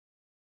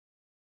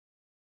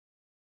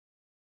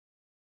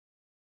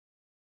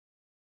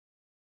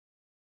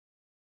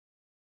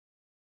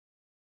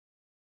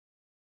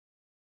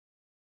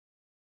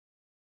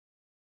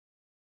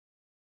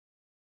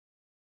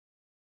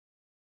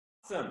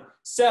Awesome.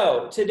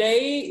 So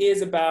today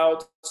is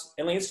about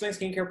Elaine Sterling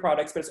Skincare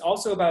products, but it's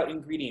also about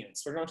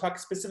ingredients. We're going to talk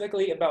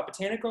specifically about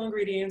botanical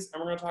ingredients,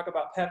 and we're going to talk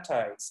about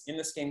peptides in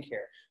the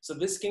skincare. So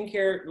this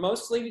skincare,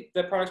 mostly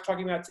the products we're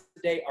talking about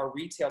today are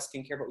retail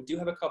skincare, but we do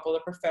have a couple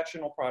of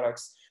professional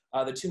products,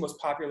 the two most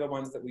popular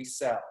ones that we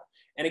sell.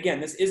 And again,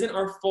 this isn't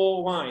our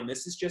full line.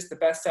 This is just the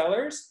best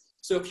sellers.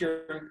 So if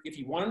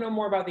you want to know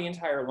more about the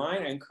entire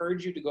line, I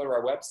encourage you to go to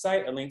our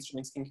website,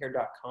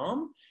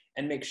 elainesterlingskincare.com,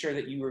 and make sure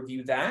that you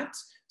review that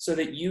so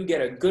that you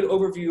get a good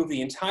overview of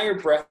the entire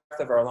breadth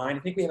of our line. I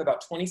think we have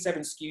about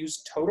 27 SKUs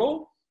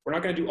total. We're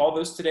not going to do all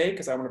those today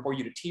because I want to bore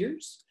you to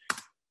tears.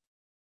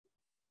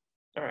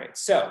 All right,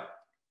 so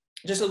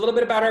just a little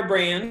bit about our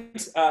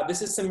brand.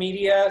 This is some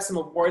media, some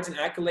awards and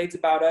accolades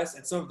about us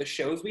and some of the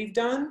shows we've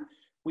done.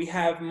 We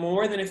have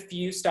more than a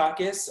few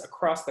stockists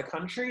across the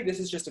country. This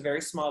is just a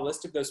very small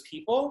list of those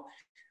people.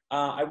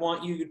 I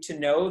want you to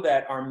know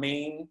that our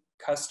main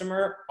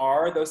customer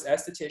are those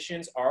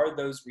estheticians, are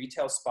those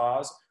retail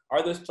spas,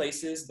 are those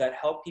places that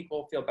help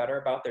people feel better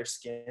about their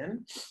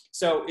skin.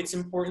 So it's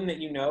important that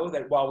you know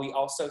that while we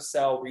also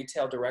sell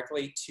retail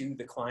directly to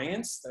the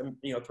clients,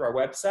 through our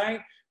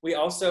website, we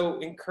also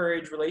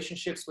encourage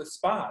relationships with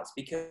spas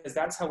because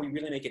that's how we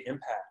really make an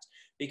impact.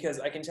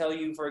 Because I can tell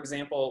you, for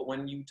example,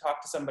 when you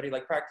talk to somebody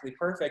like Practically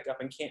Perfect up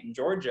in Canton,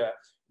 Georgia,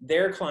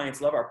 their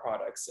clients love our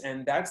products.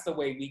 And that's the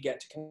way we get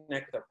to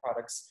connect with our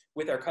products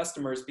with our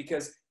customers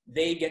because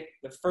they get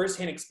the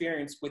firsthand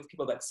experience with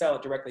people that sell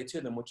it directly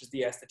to them, which is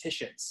the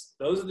estheticians.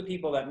 Those are the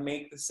people that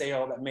make the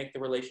sale, that make the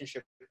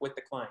relationship with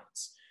the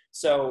clients.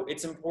 So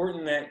it's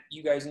important that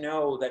you guys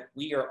know that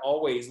we are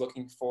always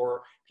looking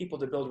for people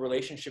to build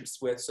relationships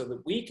with so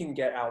that we can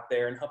get out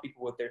there and help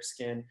people with their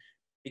skin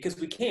because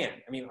we can.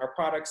 I mean, our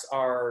products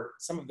are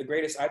some of the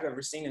greatest I've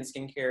ever seen in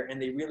skincare,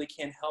 and they really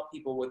can help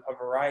people with a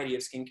variety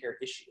of skincare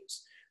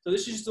issues. So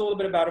this is just a little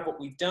bit about what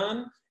we've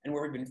done and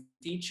where we've been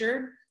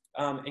featured.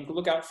 And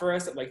look out for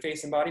us at like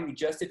Face and Body. We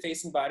just did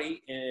Face and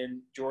Body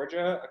in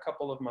Georgia a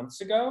couple of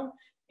months ago,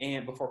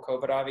 and before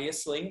COVID,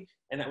 obviously.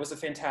 And that was a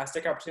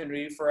fantastic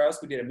opportunity for us.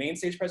 We did a main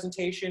stage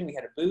presentation, we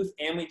had a booth,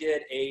 and we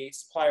did a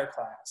supplier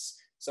class.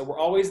 So we're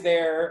always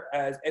there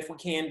as if we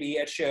can be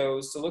at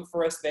shows. So look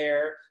for us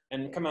there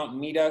and come out and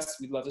meet us.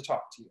 We'd love to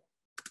talk to you.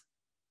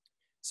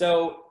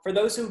 So for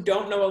those who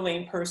don't know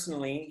Elaine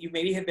personally, you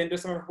maybe have been to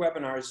some of her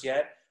webinars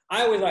yet.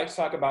 I always like to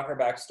talk about her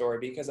backstory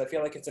because I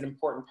feel like it's an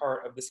important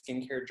part of the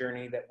skincare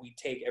journey that we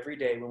take every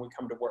day when we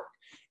come to work.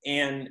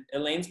 And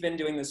Elaine's been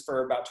doing this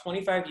for about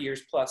 25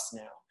 years plus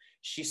now.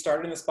 She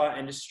started in the spa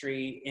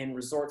industry in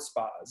resort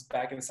spas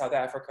back in South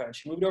Africa, and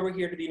she moved over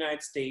here to the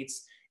United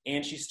States,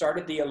 and she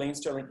started the Elaine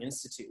Sterling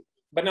Institute.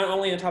 But not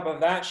only on top of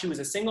that, she was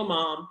a single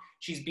mom.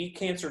 She's beat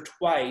cancer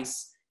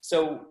twice.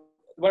 So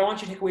what I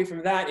want you to take away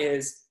from that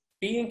is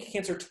beating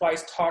cancer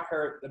twice taught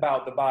her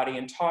about the body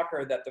and taught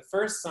her that the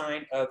first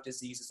sign of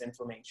disease is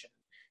inflammation.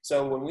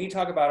 So when we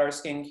talk about our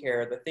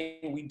skincare, the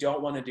thing we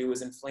don't want to do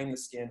is inflame the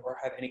skin or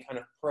have any kind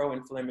of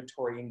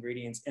pro-inflammatory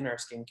ingredients in our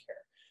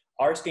skincare.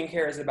 Our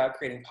skincare is about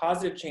creating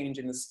positive change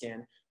in the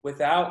skin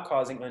without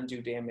causing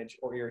undue damage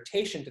or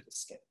irritation to the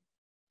skin.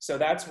 So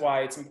that's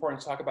why it's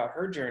important to talk about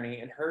her journey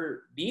and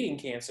her beating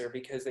cancer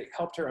because it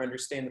helped her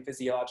understand the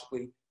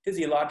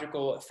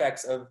physiological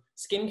effects of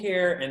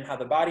skincare and how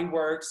the body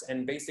works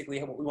and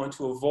basically what we want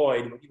to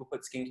avoid when people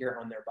put skincare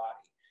on their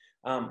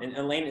body. And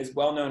Elaine is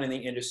well known in the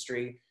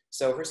industry.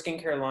 So her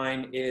skincare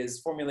line is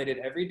formulated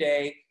every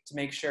day to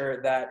make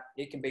sure that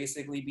it can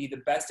basically be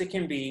the best it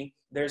can be.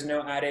 There's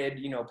no added,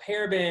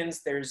 parabens,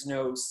 there's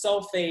no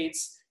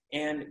sulfates,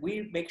 and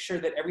we make sure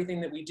that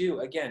everything that we do,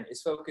 again,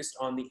 is focused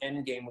on the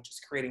end game, which is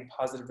creating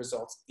positive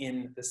results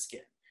in the skin.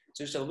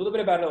 So just a little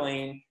bit about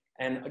Elaine.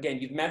 And again,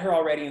 you've met her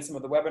already in some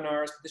of the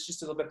webinars, but this is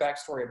just a little bit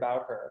backstory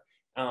about her.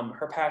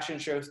 Her passion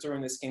shows through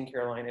in the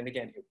skincare line, and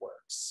again, it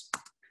works.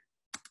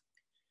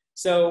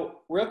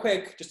 So real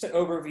quick, just an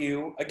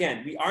overview.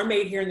 Again, we are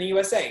made here in the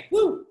USA.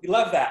 Woo, we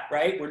love that,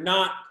 right? We're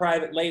not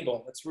private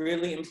label. That's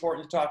really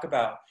important to talk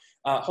about.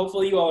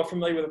 Hopefully you all are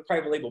familiar with what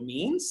private label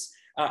means.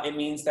 It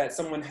means that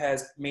someone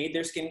has made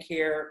their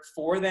skincare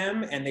for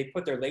them and they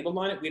put their label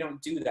on it. We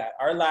don't do that.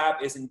 Our lab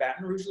is in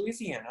Baton Rouge,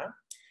 Louisiana.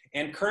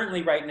 And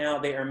currently right now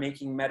they are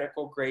making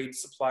medical grade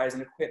supplies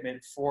and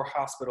equipment for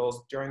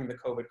hospitals during the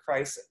COVID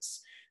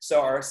crisis.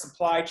 So our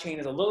supply chain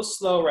is a little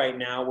slow right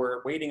now.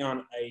 We're waiting on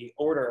an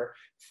order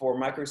for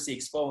Micro C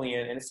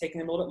exfoliant and it's taking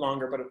them a little bit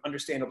longer, but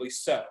understandably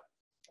so.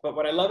 But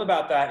what I love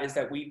about that is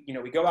that we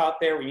go out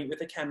there, we meet with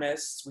the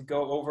chemists, we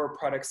go over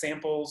product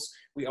samples,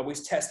 we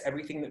always test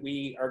everything that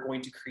we are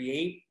going to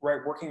create.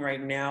 We're working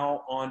right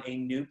now on a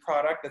new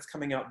product that's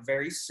coming out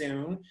very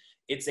soon.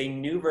 It's a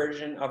new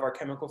version of our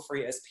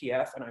chemical-free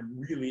SPF, and I'm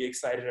really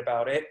excited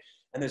about it.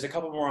 And there's a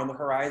couple more on the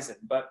horizon.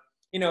 But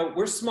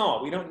we're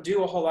small. We don't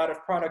do a whole lot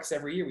of products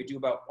every year. We do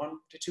about 1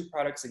 to 2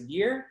 products a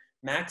year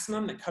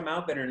maximum that come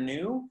out that are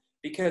new,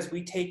 because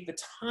we take the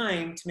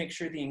time to make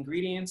sure the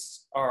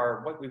ingredients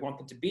are what we want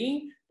them to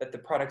be, that the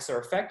products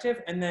are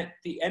effective, and that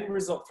the end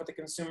result for the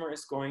consumer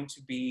is going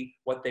to be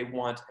what they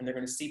want, and they're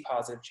going to see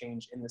positive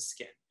change in the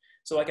skin.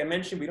 So like I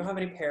mentioned, we don't have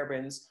any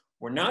parabens.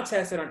 We're not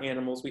tested on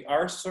animals. We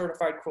are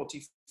certified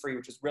cruelty-free,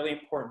 which is really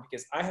important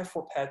because I have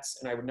 4 pets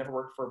and I would never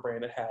work for a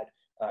brand that had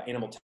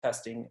animal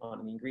testing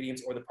on the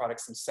ingredients or the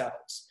products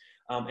themselves.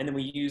 And then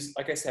we use,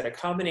 like I said, a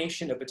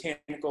combination of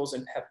botanicals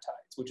and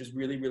peptides, which is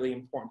really, really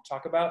important to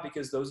talk about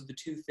because those are the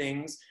 2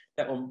 things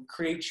that will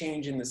create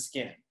change in the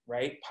skin,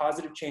 right?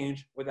 Positive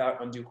change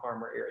without undue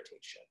harm or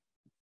irritation.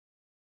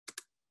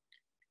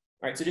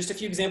 All right, so just a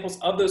few examples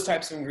of those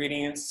types of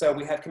ingredients. So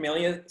we have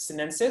Camellia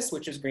sinensis,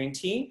 which is green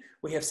tea.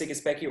 We have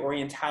Sigisbeckia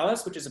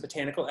orientalis, which is a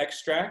botanical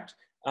extract,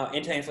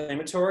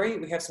 anti-inflammatory.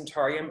 We have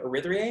Centaurum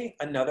erythrae,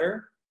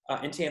 another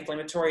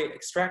anti-inflammatory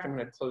extract. I'm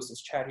going to close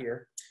this chat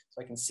here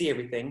so I can see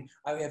everything.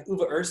 We have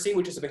Uva ursi,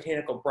 which is a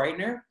botanical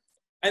brightener.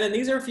 And then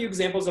these are a few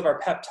examples of our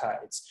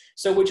peptides.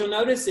 So what you'll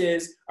notice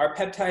is our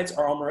peptides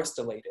are all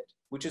myristylated,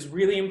 which is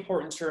really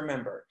important to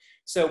remember.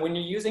 So when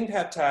you're using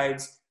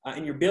peptides,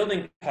 and you're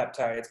building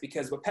peptides,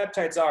 because what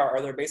peptides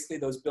are they're basically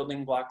those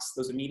building blocks,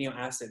 those amino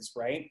acids,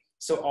 right?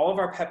 So all of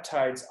our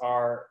peptides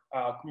are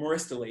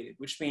myristylated,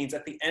 which means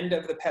at the end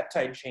of the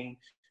peptide chain,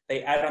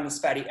 they add on this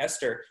fatty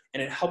ester,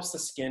 and it helps the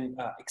skin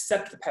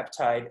accept the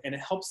peptide, and it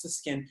helps the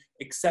skin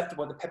accept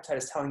what the peptide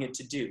is telling it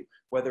to do,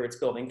 whether it's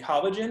building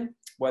collagen,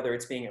 whether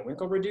it's being a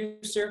wrinkle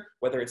reducer,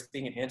 whether it's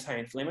being an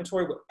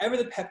anti-inflammatory, whatever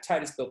the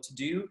peptide is built to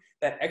do,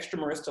 that extra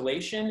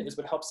myristoylation is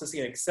what helps the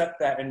skin accept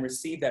that and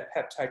receive that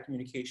peptide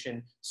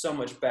communication so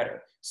much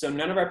better. So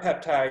none of our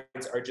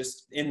peptides are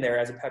just in there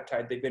as a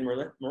peptide. They've been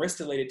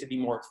myristylated to be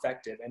more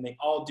effective, and they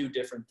all do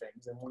different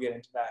things, and we'll get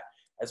into that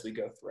as we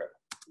go through.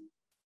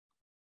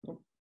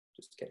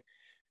 Just kidding.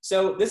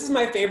 So this is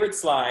my favorite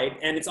slide,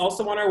 and it's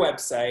also on our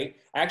website.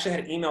 I actually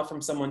had an email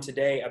from someone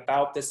today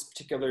about this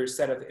particular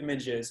set of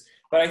images,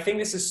 but I think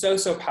this is so,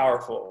 so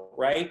powerful,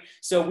 right?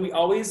 So we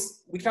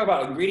talk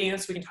about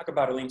ingredients, we can talk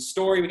about Elaine's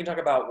story, we can talk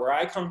about where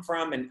I come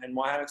from and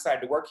why I'm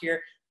excited to work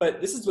here, but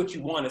this is what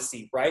you want to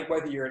see, right?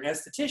 Whether you're an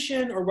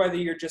esthetician or whether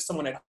you're just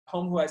someone at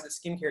home who has a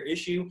skincare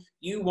issue,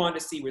 you want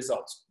to see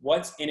results.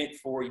 What's in it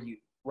for you?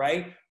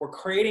 Right? We're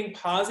creating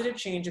positive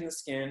change in the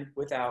skin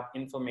without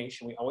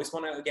inflammation. We always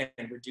want to, again,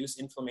 reduce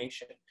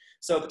inflammation.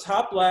 So the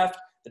top left,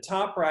 the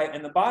top right,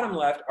 and the bottom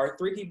left are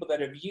 3 people that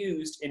have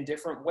used in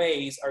different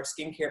ways our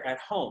skincare at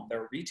home,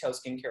 their retail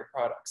skincare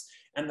products.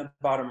 And the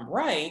bottom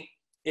right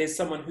is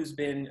someone who's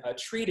been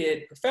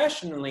treated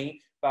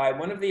professionally by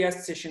one of the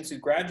estheticians who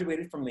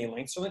graduated from the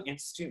Elaine Sterling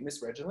Institute,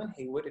 Miss Reginald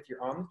Haywood. If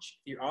you're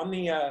on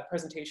the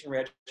presentation,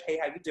 Reg, hey,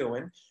 how you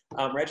doing?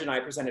 Reg and I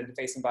presented at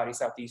Face and Body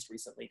Southeast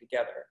recently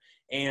together.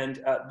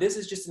 And this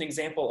is just an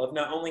example of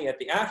not only at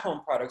the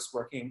at-home products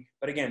working,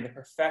 but again, the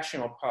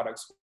professional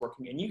products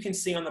working. And you can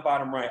see on the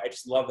bottom right, I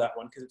just love that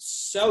one because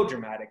it's so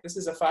dramatic. This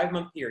is a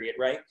 5-month period,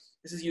 right?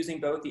 This is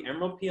using both the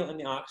emerald peel and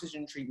the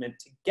oxygen treatment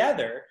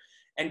together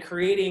and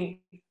creating,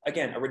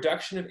 again, a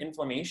reduction of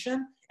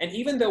inflammation. And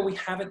even though we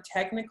haven't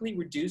technically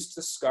reduced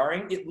the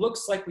scarring, it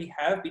looks like we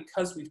have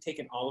because we've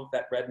taken all of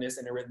that redness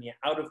and erythema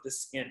out of the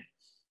skin.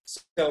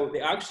 So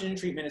the oxygen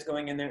treatment is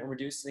going in there and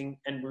reducing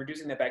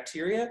the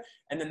bacteria,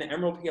 and then the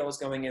emerald peel is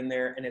going in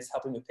there and it's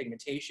helping with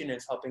pigmentation, and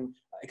it's helping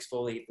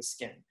exfoliate the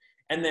skin.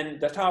 And then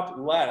the top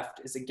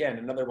left is, again,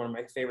 another one of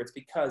my favorites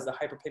because the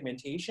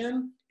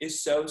hyperpigmentation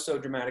is so, so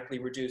dramatically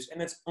reduced,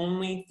 and it's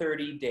only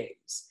 30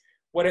 days.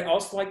 What I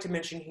also like to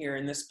mention here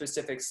in this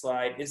specific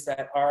slide is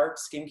that our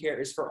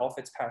skincare is for all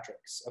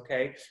Fitzpatricks,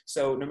 okay?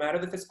 So no matter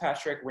the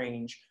Fitzpatrick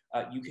range,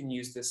 you can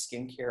use this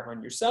skincare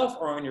on yourself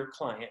or on your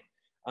client,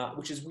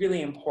 which is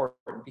really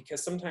important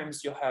because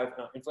sometimes you'll have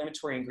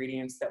inflammatory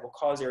ingredients that will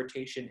cause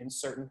irritation in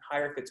certain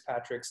higher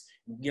Fitzpatricks.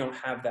 You don't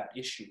have that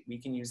issue. We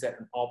can use that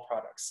in all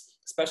products,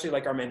 especially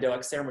like our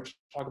Mandelic Serum, which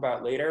we'll talk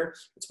about later.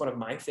 It's one of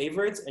my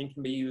favorites and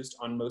can be used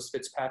on most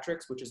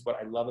Fitzpatricks, which is what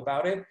I love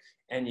about it.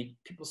 And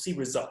people see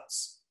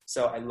results.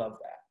 So I love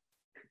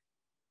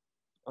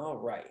that. All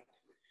right.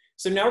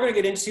 So now we're going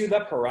to get into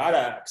the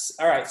products.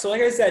 All right. So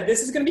like I said,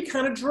 this is going to be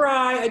kind of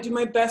dry. I do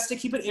my best to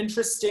keep it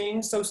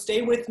interesting. So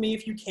stay with me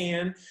if you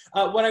can.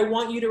 What I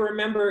want you to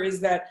remember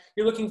is that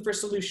you're looking for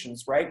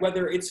solutions, right?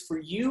 Whether it's for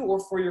you or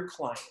for your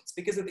clients.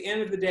 Because at the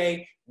end of the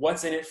day,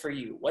 what's in it for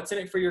you? What's in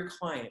it for your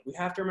client? We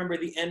have to remember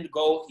the end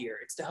goal here.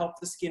 It's to help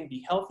the skin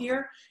be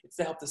healthier. It's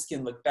to help the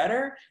skin look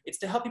better. It's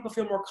to help people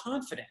feel more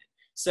confident.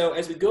 So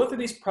as we go through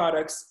these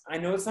products, I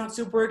know it's not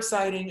super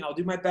exciting. I'll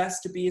do my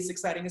best to be as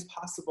exciting as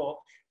possible,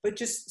 but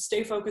just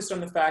stay focused on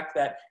the fact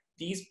that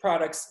these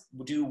products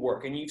do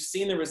work and you've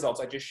seen the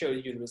results. I just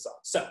showed you the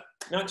results. So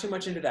not too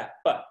much into that,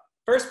 but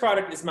first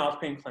product is Mouth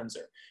Cream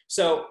Cleanser.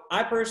 So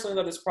I personally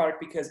love this product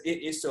because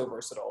it is so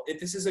versatile.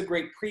 This is a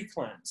great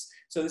pre-cleanse.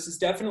 So this is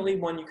definitely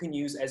one you can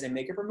use as a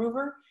makeup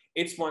remover.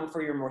 It's one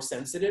for your more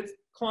sensitive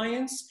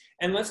clients.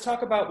 And let's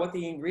talk about what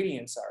the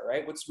ingredients are,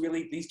 right? What's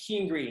really these key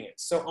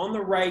ingredients. So on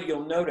the right,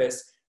 you'll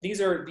notice these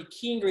are the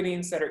key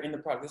ingredients that are in the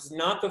product. This is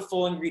not the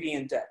full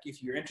ingredient deck.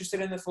 If you're interested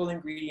in the full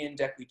ingredient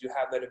deck, we do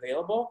have that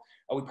available.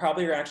 We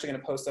probably are actually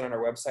going to post it on our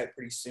website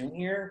pretty soon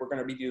here. We're going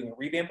to be doing a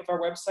revamp of our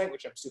website,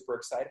 which I'm super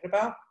excited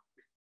about.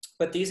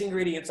 But these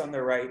ingredients on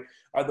the right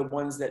are the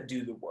ones that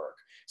do the work.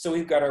 So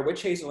we've got our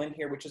witch hazel in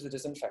here, which is a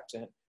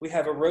disinfectant. We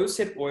have a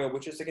rosehip oil,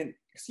 which is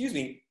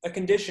a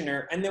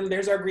conditioner. And then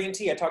there's our green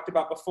tea I talked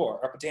about before,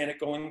 our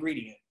botanical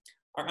ingredient.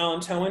 Our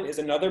allantoin is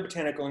another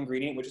botanical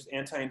ingredient, which is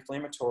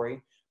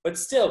anti-inflammatory, but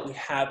still we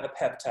have a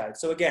peptide.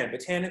 So again,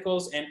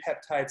 botanicals and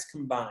peptides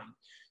combined.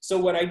 So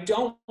what I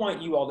don't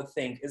want you all to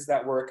think is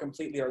that we're a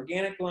completely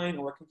organic line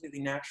or a completely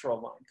natural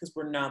line, because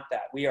we're not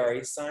that. We are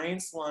a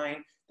science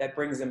line that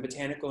brings in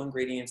botanical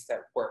ingredients that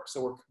work.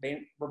 So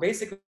we're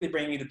basically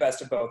bringing you the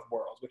best of both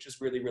worlds, which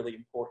is really, really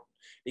important.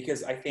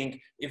 Because I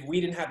think if we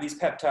didn't have these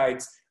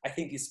peptides, I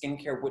think the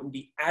skincare wouldn't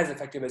be as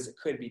effective as it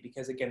could be,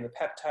 because again, the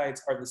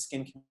peptides are the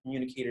skin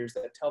communicators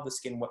that tell the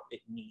skin what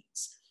it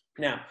needs.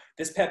 Now,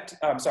 this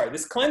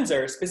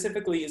cleanser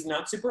specifically is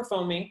not super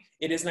foamy.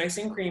 It is nice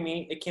and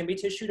creamy. It can be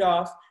tissued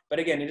off, but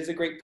again, it is a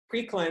great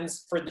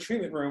pre-cleanse for the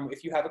treatment room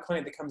if you have a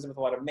client that comes in with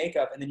a lot of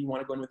makeup and then you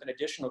want to go in with an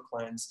additional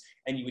cleanse,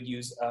 and you would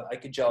use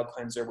like a gel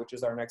cleanser, which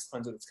is our next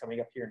cleanser that's coming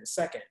up here in a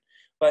second.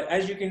 But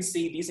as you can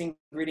see, these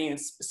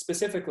ingredients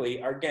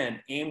specifically are, again,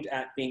 aimed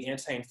at being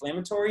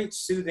anti-inflammatory,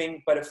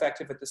 soothing, but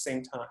effective at the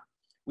same time.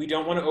 We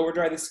don't want to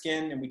overdry the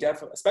skin, and we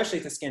definitely, especially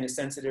if the skin is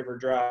sensitive or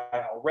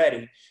dry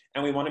already,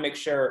 and we want to make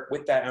sure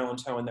with that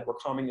allantoin that we're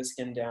calming the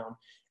skin down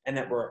and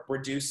that we're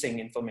reducing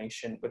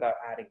inflammation without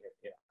adding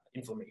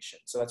inflammation.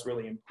 So that's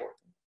really important.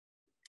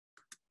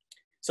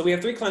 So we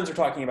have 3 cleanses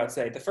we're talking about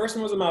today. The first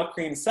one was a mild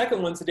cream. The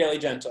second one's a daily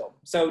gentle.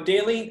 So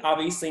daily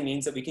obviously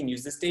means that we can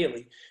use this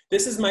daily.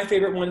 This is my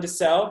favorite one to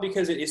sell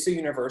because it is so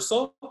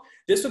universal.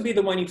 This would be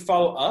the one you'd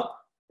follow up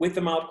with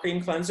the mild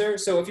cream cleanser.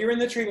 So if you're in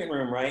the treatment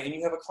room, right, and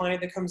you have a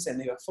client that comes in,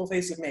 they have a full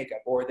face of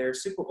makeup, or they're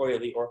super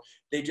oily, or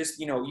they just,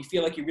 you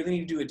feel like you really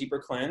need to do a deeper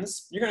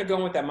cleanse, you're gonna go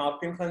in with that mild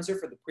cream cleanser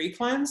for the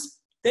pre-cleanse.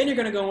 Then you're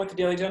gonna go in with the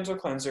daily gentle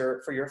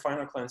cleanser for your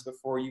final cleanse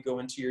before you go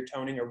into your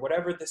toning or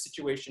whatever the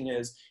situation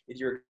is. If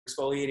you're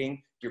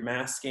exfoliating, you're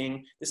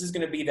masking, this is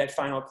gonna be that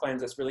final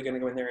cleanse that's really gonna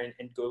go in there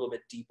and go a little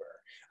bit deeper.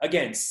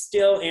 Again,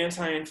 still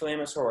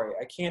anti-inflammatory.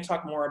 I can't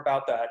talk more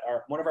about that.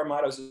 One of our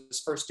mottos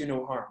is first do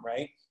no harm,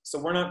 right? So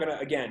we're not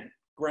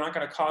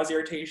gonna cause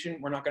irritation.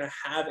 We're not gonna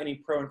have any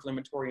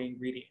pro-inflammatory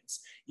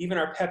ingredients. Even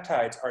our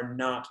peptides are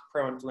not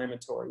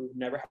pro-inflammatory. We would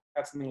never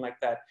have something like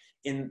that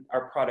in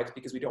our products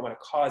because we don't wanna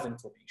cause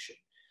inflammation.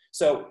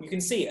 So you can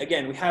see,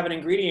 again, we have an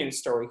ingredient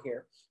story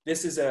here.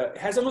 This is it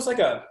has almost like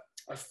a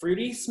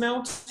fruity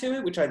smell to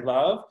it, which I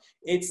love.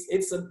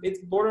 It's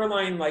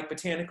borderline like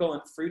botanical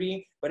and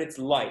fruity, but it's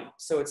light,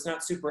 so it's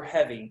not super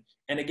heavy.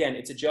 And again,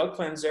 it's a gel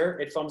cleanser.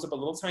 It foams up a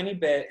little tiny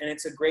bit, and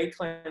it's a great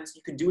cleanse.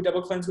 You can do a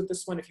double cleanse with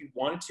this one if you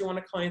wanted to on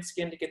a client's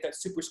skin to get that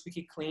super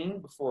squeaky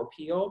clean before a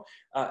peel.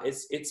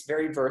 It's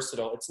very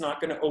versatile. It's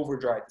not going to over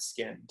dry the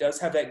skin. It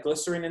does have that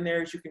glycerin in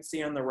there, as you can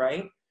see on the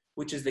right,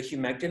 which is the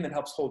humectant that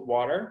helps hold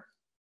water.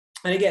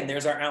 And again,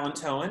 there's our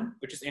allantoin,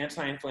 which is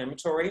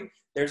anti-inflammatory.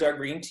 There's our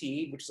green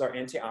tea, which is our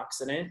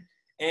antioxidant.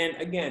 And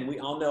again, we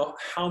all know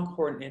how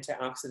important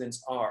antioxidants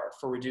are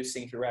for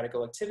reducing free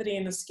radical activity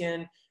in the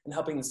skin and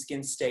helping the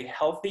skin stay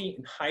healthy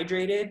and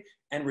hydrated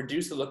and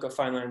reduce the look of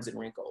fine lines and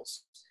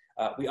wrinkles.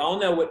 We all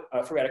know what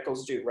free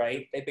radicals do,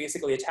 right? They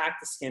basically attack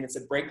the skin. It's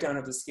a breakdown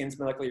of the skin's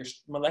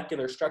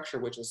molecular structure,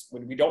 which is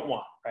what we don't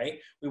want, right?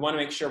 We want to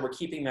make sure we're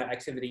keeping that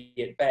activity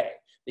at bay,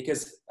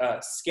 because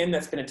skin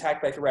that's been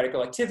attacked by free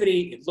radical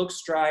activity, it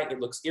looks dry, it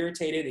looks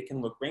irritated, it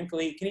can look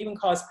wrinkly, it can even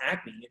cause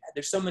acne.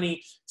 There's so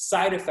many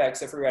side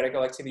effects of free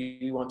radical activity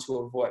we want to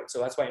avoid. So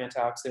that's why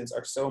antioxidants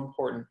are so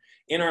important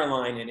in our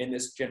line and in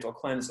this gentle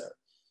cleanser.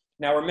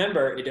 Now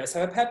remember, it does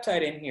have a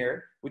peptide in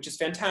here, which is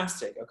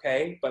fantastic,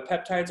 okay? But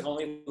peptides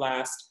only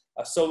last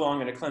so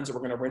long in a cleanser, we're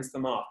gonna rinse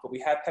them off. But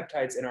we have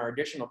peptides in our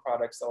additional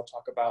products that I'll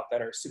talk about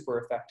that are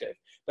super effective.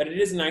 But it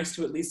is nice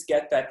to at least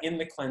get that in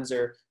the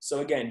cleanser. So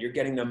again, you're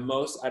getting the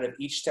most out of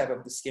each step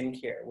of the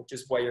skincare, which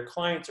is why your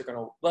clients are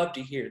gonna love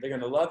to hear. They're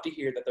gonna love to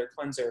hear that their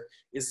cleanser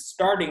is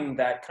starting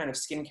that kind of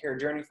skincare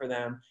journey for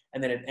them,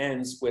 and then it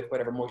ends with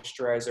whatever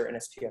moisturizer and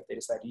SPF they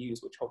decide to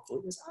use, which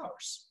hopefully is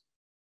ours.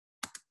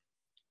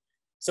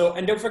 So,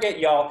 and don't forget,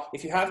 y'all,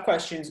 if you have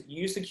questions,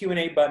 use the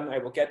Q&A button. I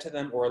will get to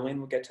them, or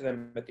Elaine will get to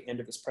them at the end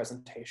of this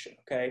presentation,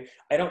 okay?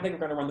 I don't think we're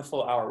gonna run the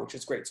full hour, which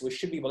is great. So we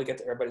should be able to get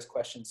to everybody's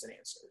questions and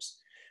answers.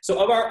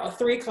 So of our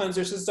 3 cleansers,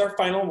 this is our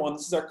final one.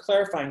 This is our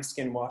clarifying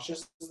skin wash.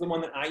 This is the one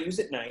that I use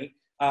at night.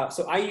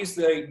 So I use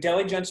the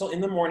Daily Gentle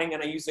in the morning,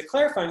 and I use the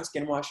clarifying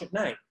skin wash at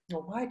night.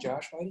 Well, why,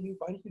 Josh? Why do you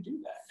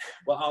do that?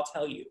 Well, I'll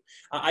tell you.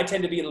 I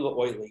tend to be a little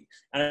oily,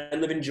 and I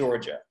live in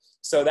Georgia.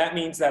 So that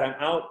means that I'm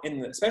out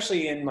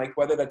especially in like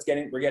weather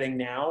we're getting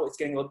now, it's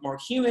getting a little more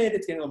humid,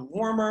 it's getting a little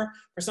warmer.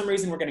 For some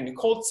reason, we're getting a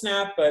cold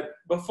snap, but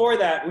before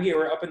that, we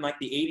were up in like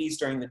the 80s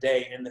during the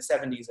day and the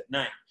 70s at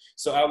night.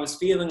 So I was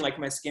feeling like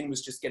my skin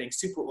was just getting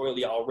super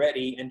oily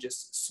already and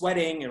just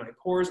sweating, and my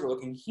pores were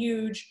looking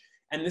huge.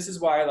 And this is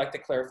why I like the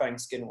clarifying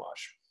skin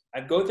wash. I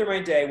go through my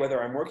day,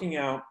 whether I'm working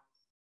out,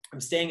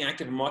 I'm staying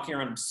active, I'm walking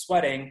around, I'm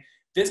sweating.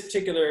 This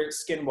particular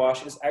skin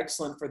wash is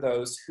excellent for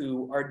those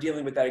who are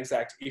dealing with that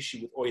exact issue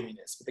with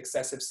oiliness, with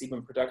excessive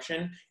sebum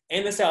production.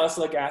 And the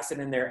salicylic acid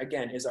in there,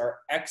 again, is our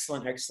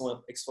excellent,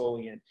 excellent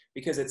exfoliant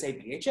because it's a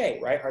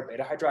BHA, right? Our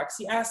beta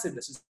hydroxy acid.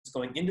 This is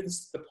going into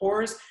the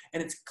pores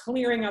and it's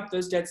clearing up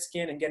those dead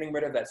skin and getting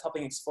rid of that. It's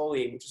helping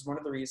exfoliate, which is one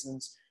of the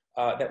reasons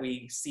that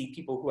we see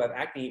people who have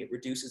acne. It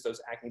reduces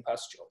those acne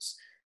pustules.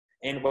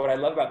 And what I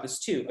love about this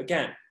too,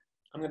 again,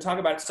 I'm going to talk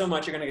about it so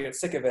much you're going to get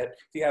sick of it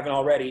if you haven't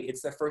already.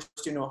 It's the first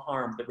do no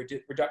harm, the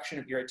reduction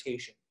of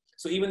irritation.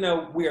 So even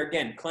though we are,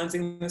 again,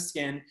 cleansing the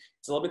skin,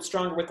 it's a little bit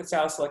stronger with the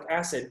salicylic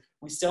acid,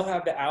 we still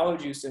have the aloe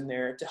juice in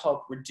there to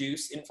help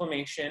reduce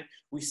inflammation.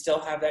 We still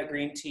have that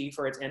green tea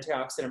for its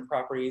antioxidant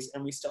properties,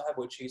 and we still have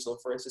witch hazel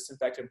for its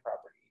disinfectant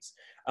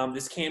properties.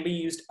 This can be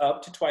used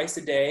up to twice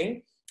a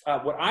day.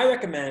 What I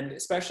recommend,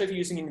 especially if you're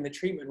using it in the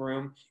treatment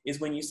room, is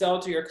when you sell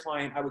it to your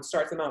client, I would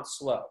start them out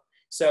slow.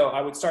 So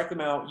I would start them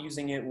out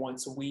using it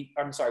once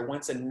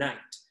a night,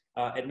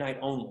 at night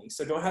only.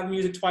 So don't have them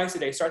use it twice a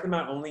day. Start them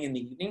out only in the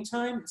evening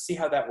time, see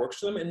how that works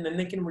for them, and then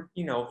they can,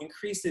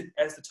 increase it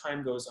as the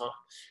time goes on.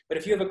 But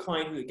if you have a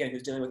client who, again,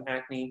 who's dealing with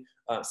acne,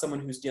 someone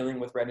who's dealing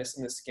with redness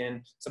in the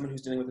skin, someone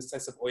who's dealing with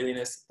excessive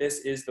oiliness, this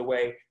is the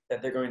way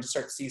that they're going to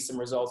start to see some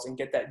results and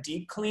get that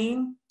deep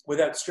clean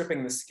without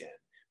stripping the skin.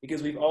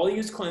 Because we've all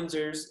used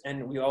cleansers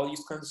and we all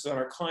use cleansers on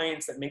our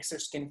clients that makes their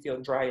skin feel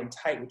dry and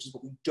tight, which is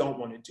what we don't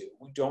want to do.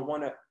 We don't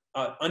want to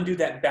undo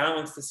that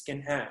balance the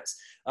skin has.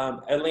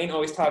 Elaine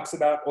always talks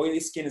about oily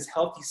skin is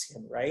healthy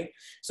skin, right?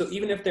 So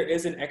even if there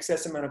is an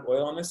excess amount of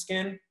oil on the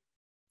skin,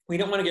 we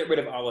don't want to get rid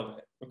of all of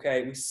it,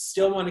 okay? We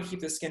still want to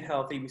keep the skin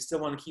healthy. We still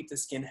want to keep the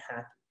skin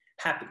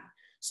happy.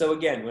 So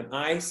again, when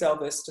I sell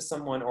this to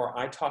someone or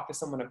I talk to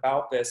someone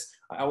about this,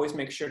 I always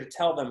make sure to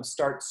tell them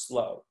start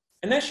slow.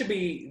 And that should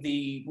be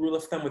the rule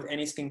of thumb with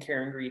any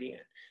skincare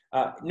ingredient.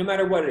 No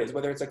matter what it is,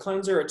 whether it's a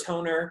cleanser or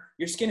toner,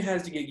 your skin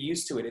has to get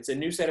used to it. It's a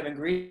new set of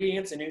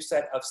ingredients, a new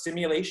set of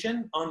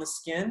stimulation on the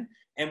skin,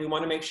 and we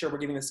want to make sure we're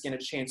giving the skin a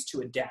chance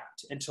to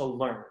adapt and to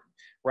learn,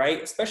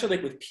 right? Especially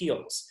like with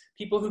peels.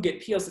 People who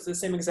get peels, it's the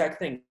same exact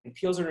thing.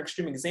 Peels are an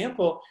extreme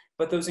example,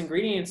 but those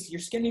ingredients, your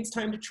skin needs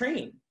time to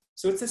train.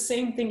 So it's the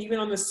same thing even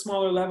on this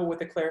smaller level with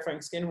the clarifying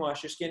skin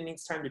wash. Your skin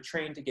needs time to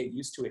train to get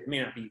used to it. It may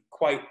not be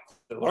quite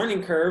the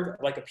learning curve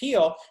like a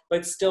peel, but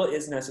it still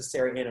is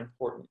necessary and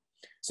important.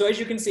 So as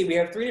you can see, we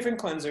have 3 different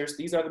cleansers.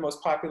 These are the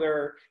most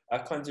popular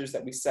cleansers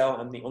that we sell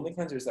and the only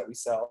cleansers that we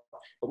sell.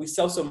 But we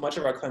sell so much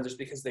of our cleansers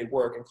because they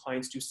work and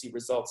clients do see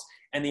results.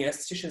 And the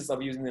estheticians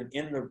love using them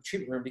in the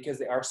treatment room because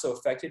they are so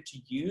effective to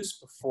use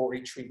before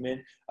a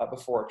treatment,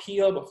 before a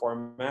peel, before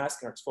a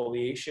mask, an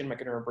exfoliation,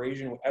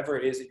 microdermabrasion, whatever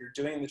it is that you're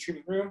doing in the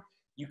treatment room.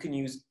 You can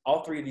use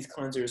all 3 of these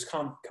cleansers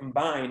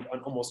combined on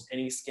almost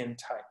any skin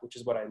type, which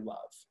is what I love.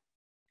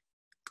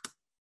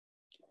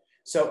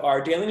 So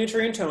our Daily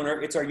Nutrient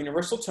Toner, it's our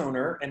universal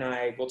toner, and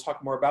I will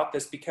talk more about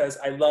this because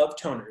I love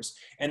toners,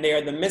 and they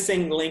are the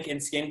missing link in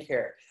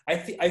skincare. I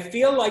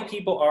feel like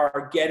people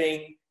are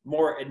getting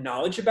more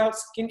knowledge about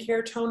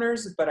skincare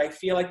toners, but I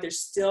feel like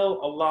there's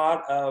still a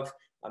lot of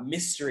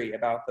mystery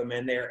about them,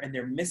 and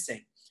they're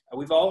missing.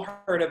 We've all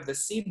heard of the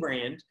C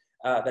brand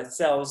that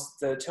sells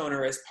the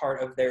toner as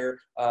part of their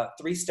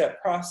 3-step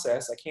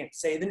process. I can't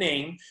say the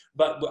name,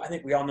 but I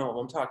think we all know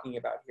what I'm talking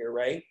about here,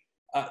 right?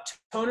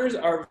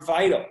 Toners are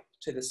vital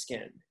to the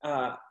skin.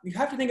 You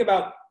have to think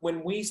about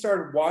when we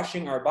started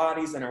washing our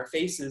bodies and our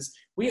faces,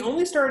 we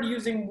only started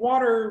using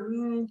water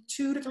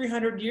 200 to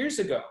 300 years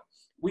ago.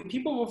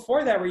 People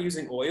before that were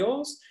using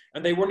oils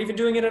and they weren't even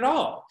doing it at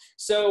all.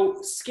 So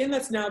skin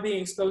that's now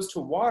being exposed to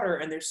water,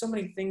 and there's so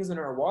many things in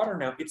our water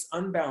now, it's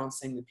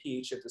unbalancing the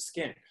pH of the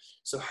skin.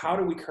 So how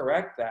do we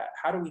correct that?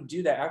 How do we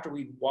do that after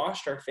we've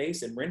washed our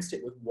face and rinsed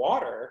it with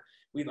water?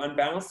 We've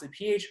unbalanced the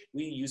pH,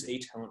 we use a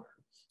toner.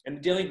 And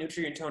the Daily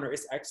Nutrient Toner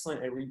is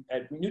excellent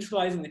at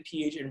neutralizing the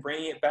pH and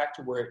bringing it back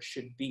to where it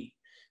should be.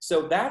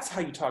 So that's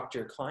how you talk to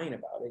your client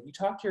about it. You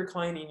talk to your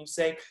client and you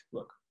say,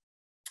 look,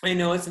 I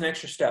know it's an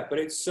extra step, but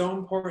it's so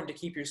important to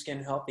keep your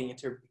skin healthy and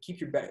to keep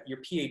your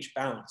pH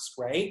balanced,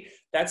 right?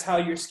 That's how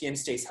your skin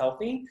stays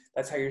healthy.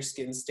 That's how your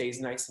skin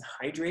stays nice and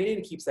hydrated.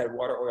 It keeps that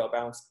water oil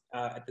balance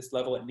at this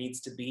level it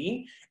needs to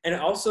be. And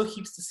it also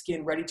keeps the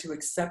skin ready to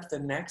accept the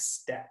next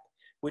step,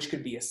 which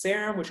could be a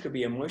serum, which could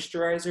be a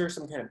moisturizer,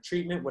 some kind of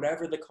treatment,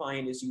 whatever the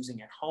client is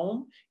using at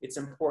home. It's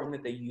important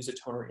that they use a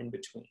toner in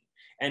between.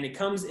 And it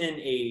comes in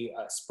a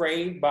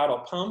spray bottle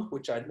pump,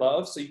 which I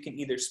love. So you can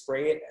either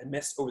spray it and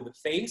mist over the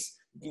face.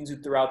 You can use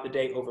it throughout the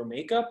day over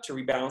makeup to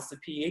rebalance the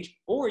pH,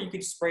 or you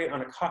could spray it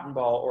on a cotton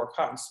ball or a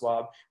cotton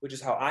swab, which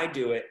is how I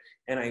do it.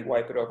 And I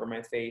wipe it over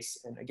my face.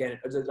 And again,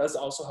 it does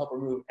also help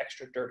remove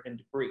extra dirt and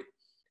debris.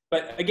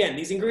 But again,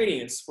 these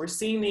ingredients, we're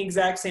seeing the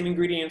exact same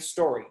ingredient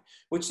story,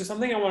 which is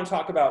something I want to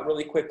talk about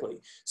really quickly.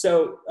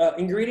 So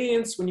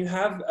ingredients, when you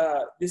have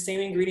the same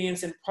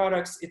ingredients in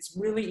products, it's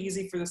really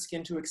easy for the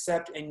skin to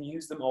accept and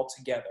use them all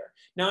together.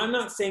 Now, I'm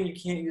not saying you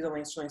can't use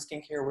Elaine Sterling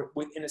Skincare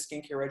within a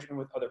skincare regimen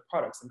with other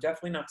products. I'm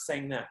definitely not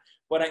saying that.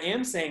 What I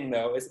am saying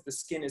though is that the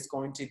skin is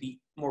going to be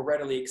more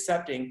readily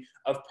accepting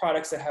of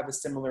products that have a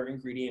similar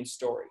ingredient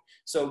story.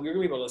 So we're going to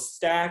be able to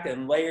stack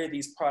and layer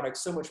these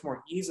products so much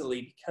more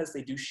easily because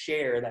they do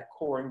share that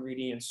core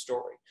ingredient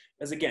story.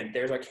 Because again,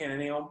 there's our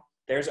chamomile,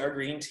 there's our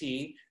green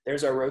tea,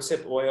 there's our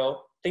rosehip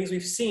oil, things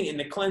we've seen in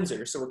the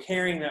cleanser. So we're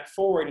carrying that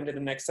forward into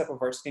the next step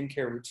of our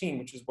skincare routine,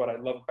 which is what I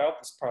love about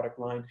this product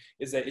line,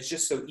 is that it's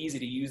just so easy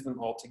to use them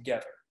all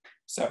together.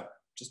 So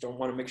just don't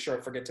want to make sure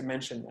I forget to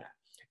mention that.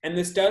 And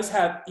this does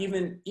have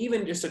even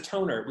just a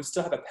toner, we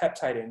still have a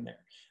peptide in there,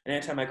 an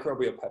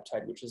antimicrobial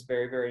peptide, which is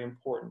very, very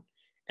important.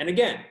 And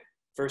again,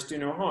 first do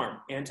no harm,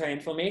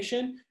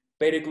 anti-inflammation,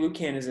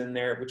 beta-glucan is in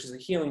there, which is a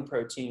healing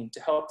protein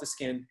to help the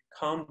skin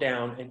calm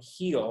down and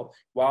heal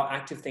while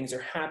active things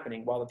are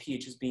happening, while the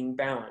pH is being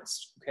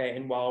balanced, okay?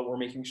 And while we're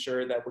making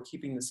sure that we're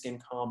keeping the skin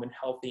calm and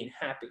healthy and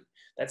happy.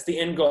 That's the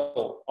end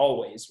goal,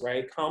 always,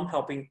 right? Calm,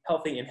 healthy,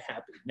 and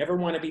happy. Never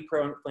want to be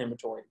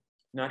pro-inflammatory.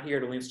 Not here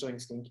at Elaine Sterling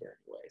Skincare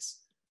anyways.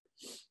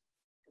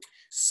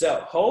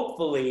 So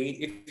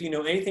hopefully, if you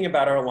know anything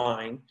about our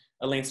line,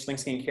 Elaine Sterling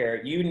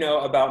Skincare, you know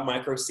about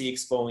Micro C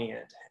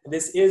exfoliant.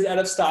 This is out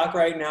of stock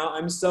right now.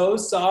 I'm so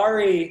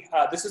sorry.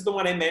 This is the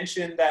one I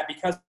mentioned that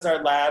because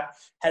our lab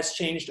has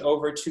changed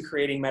over to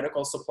creating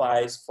medical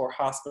supplies for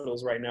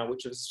hospitals right now,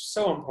 which is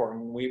so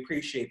important. We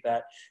appreciate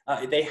that.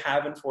 They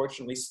have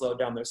unfortunately slowed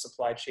down their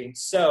supply chain.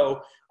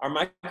 So our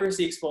Micro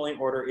C exfoliant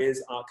order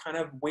is kind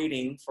of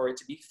waiting for it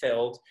to be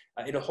filled.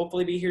 It'll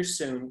hopefully be here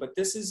soon, but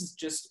this is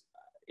just,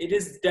 it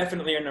is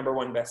definitely our #1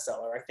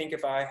 bestseller. I think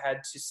if I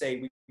had to say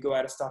we go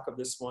out of stock of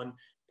this one,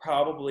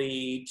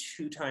 probably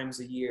 2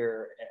 times a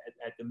year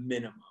at the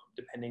minimum,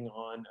 depending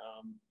on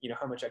you know,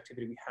 how much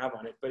activity we have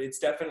on it. But it's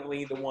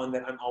definitely the one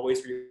that I'm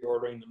always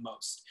reordering the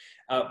most.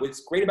 What's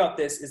great about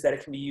this is that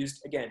it can be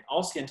used, again,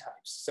 all skin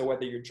types. So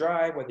whether you're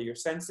dry, whether you're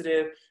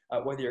sensitive,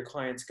 whether your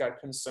client's got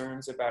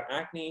concerns about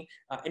acne,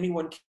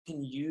 anyone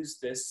can use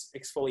this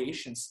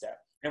exfoliation step.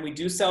 And we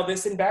do sell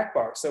this in back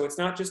bar. So it's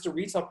not just a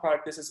retail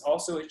product. This is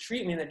also a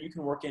treatment that you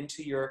can work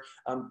into your,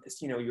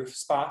 you know, your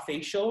spa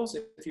facials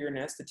if you're an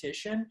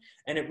esthetician.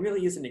 And it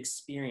really is an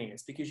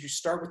experience because you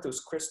start with those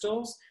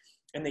crystals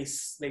and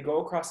they go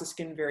across the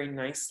skin very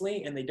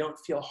nicely and they don't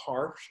feel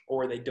harsh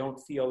or they don't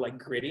feel like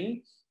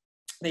gritty.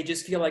 They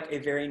just feel like a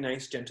very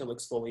nice, gentle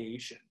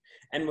exfoliation.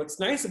 And what's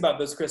nice about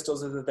those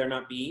crystals is that they're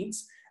not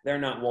beads. They're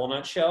not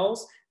walnut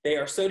shells. They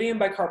are sodium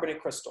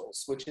bicarbonate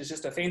crystals, which is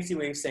just a fancy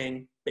way of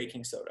saying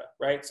baking soda,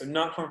 right? So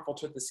not harmful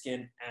to the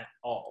skin at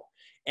all.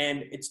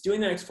 And it's doing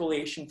that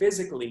exfoliation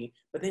physically,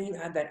 but then you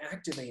add that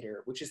activator,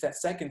 which is that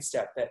second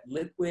step, that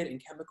liquid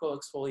and chemical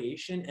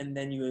exfoliation, and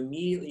then you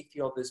immediately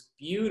feel this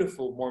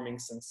beautiful warming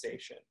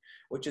sensation,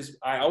 which is,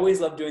 I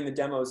always love doing the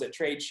demos at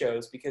trade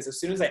shows because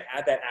as soon as I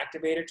add that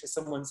activator to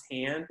someone's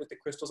hand with the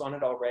crystals on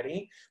it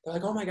already, they're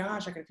like, oh my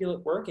gosh, I can feel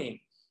it working.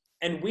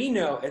 And we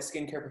know as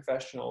skincare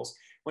professionals,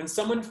 when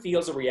someone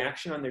feels a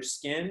reaction on their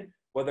skin,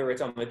 whether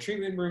it's on the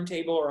treatment room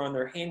table or on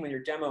their hand when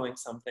you're demoing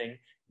something,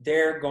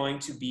 they're going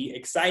to be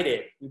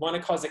excited. We want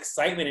to cause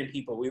excitement in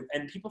people.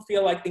 And people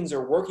feel like things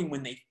are working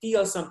when they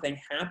feel something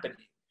happening.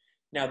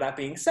 Now, that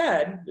being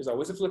said, there's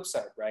always a flip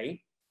side, right?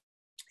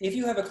 If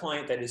you have a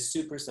client that is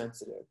super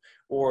sensitive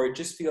or it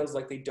just feels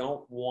like they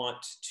don't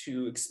want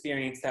to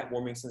experience that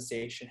warming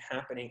sensation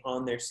happening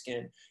on their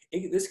skin,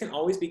 this can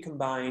always be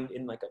combined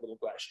in like a little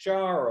glass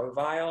jar or a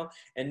vial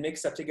and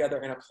mixed up together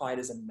and applied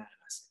as a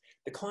mask.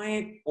 The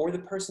client or the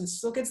person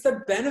still gets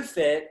the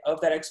benefit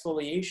of that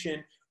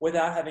exfoliation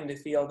without having to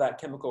feel that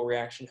chemical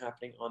reaction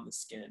happening on the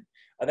skin.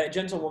 That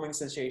gentle warming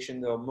sensation,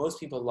 though, most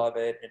people love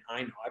it, and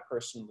I know I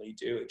personally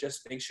do. It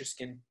just makes your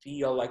skin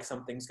feel like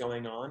something's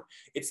going on.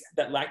 It's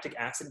that lactic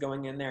acid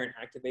going in there and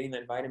activating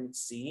that vitamin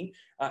C.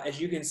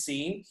 As you can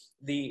see,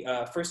 the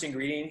first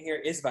ingredient here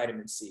is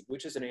vitamin C,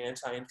 which is an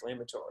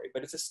anti-inflammatory,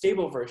 but it's a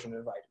stable version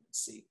of vitamin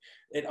C.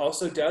 It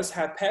also does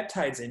have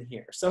peptides in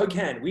here. So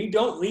again, we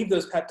don't leave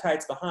those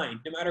peptides behind.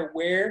 No matter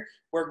where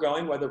we're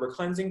going, whether we're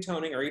cleansing,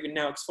 toning, or even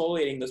now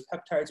exfoliating, those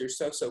peptides are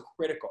so, so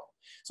critical.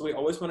 So we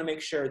always want to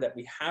make sure that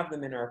we have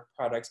them in our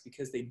products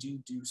because they do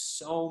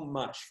so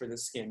much for the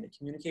skin. They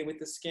communicate with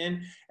the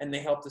skin and they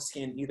help the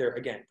skin either,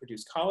 again,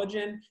 produce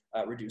collagen,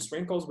 reduce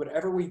wrinkles,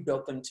 whatever we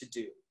built them to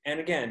do. And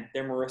again,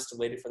 they're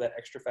myristylated for that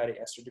extra fatty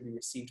ester to be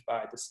received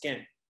by the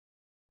skin.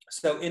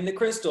 So in the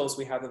crystals,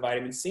 we have the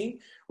vitamin C,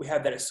 we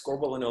have that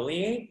ascorbyl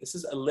linoleate. This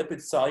is a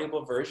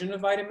lipid-soluble version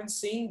of vitamin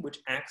C, which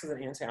acts as an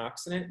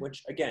antioxidant,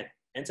 which again,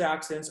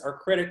 antioxidants are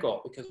critical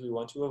because we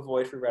want to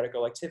avoid free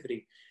radical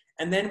activity.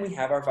 And then we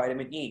have our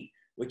vitamin E,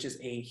 which is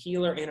a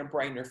healer and a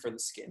brightener for the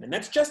skin. And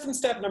that's just in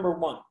step number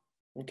 1,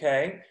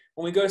 okay?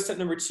 When we go to step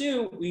number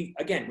 2, we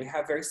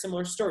have very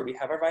similar story. We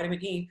have our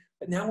vitamin E,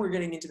 but now we're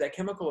getting into that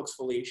chemical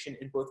exfoliation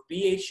in both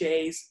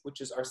BHAs,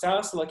 which is our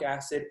salicylic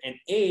acid, and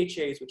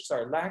AHAs, which is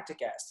our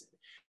lactic acid.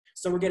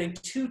 So we're getting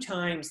 2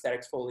 times that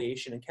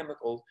exfoliation and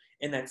chemical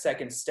in that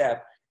second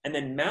step. And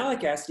then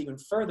malic acid even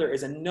further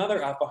is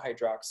another alpha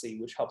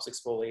hydroxy, which helps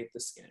exfoliate the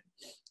skin,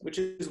 which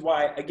is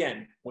why,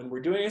 again, when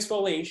we're doing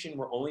exfoliation,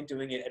 we're only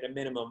doing it at a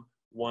minimum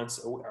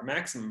or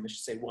maximum, I should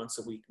say, once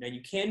a week. Now,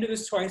 you can do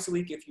this twice a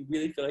week if you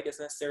really feel like it's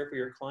necessary for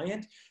your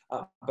client,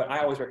 but I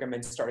always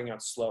recommend starting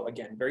out slow.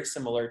 Again, very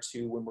similar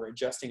to when we're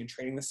adjusting and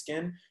training the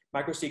skin.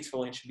 Micro-C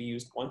exfoliant should be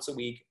used once a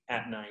week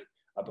at night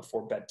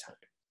before bedtime.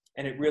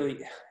 And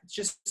it's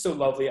just so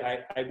lovely.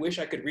 I wish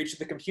I could reach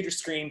the computer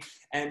screen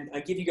and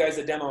give you guys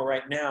a demo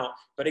right now.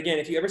 But again,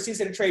 if you ever see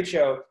us at a trade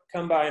show,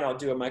 come by and I'll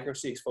do a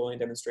Micro-C exfoliant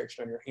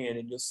demonstration on your hand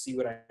and you'll see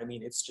what I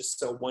mean. It's just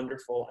so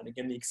wonderful. And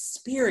again, the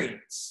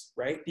experience,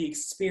 right? The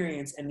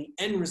experience and the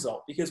end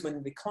result, because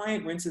when the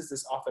client rinses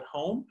this off at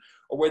home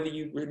or whether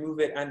you remove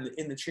it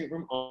in the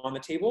treatment room on the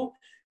table,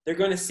 they're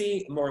going to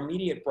see a more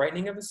immediate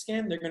brightening of the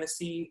skin. They're going to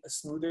see a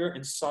smoother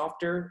and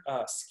softer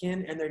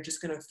skin, and they're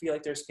just going to feel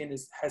like their skin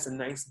has a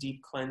nice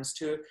deep cleanse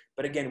to it,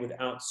 but again,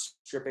 without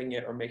stripping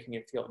it or making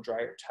it feel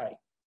dry or tight.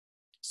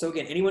 So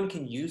again, anyone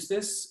can use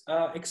this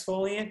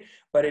exfoliant,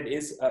 but it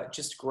is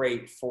just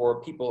great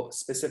for people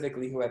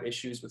specifically who have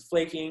issues with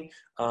flaking,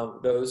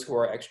 those who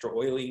are extra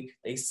oily.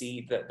 They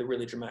see the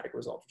really dramatic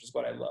results, which is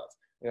what I love.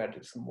 We got to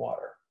do some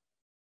water.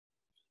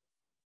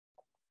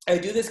 I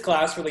do this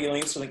class for the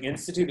Elaine Sterling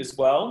Institute as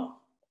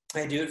well.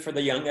 I do it for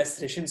the young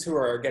estheticians who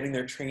are getting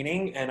their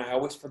training, and I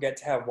always forget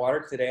to have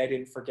water. Today I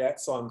didn't forget,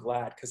 so I'm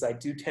glad, because I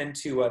do tend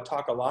to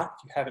talk a lot,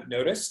 if you haven't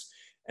noticed,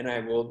 and I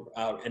will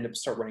end up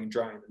start running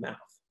dry in the mouth.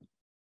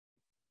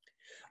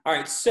 All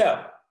right,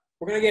 so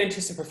we're gonna get into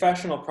some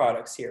professional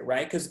products here,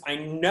 right? Because I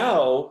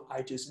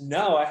just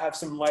know I have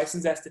some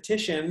licensed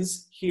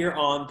estheticians here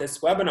on this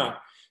webinar.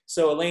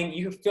 So Elaine,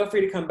 you feel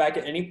free to come back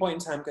at any point in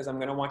time because I'm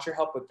going to want your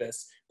help with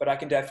this, but I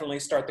can definitely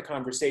start the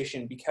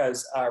conversation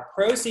because our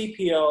Pro C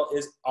peel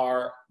is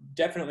our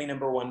definitely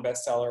 #1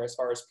 bestseller as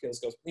far as peels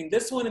goes. Between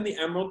this one and the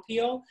Emerald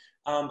peel,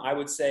 I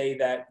would say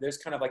that there's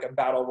kind of like a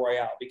battle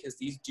royale because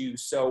these do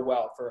so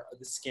well for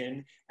the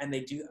skin and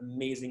they do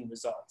amazing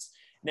results.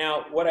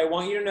 Now, what I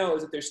want you to know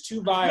is that there's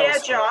 2 vials. Yeah,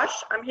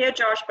 Josh. I'm here,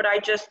 Josh, but I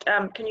just,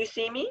 can you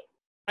see me?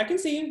 I can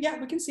see you.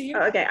 Yeah, we can see you.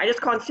 Oh, okay, I just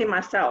can't see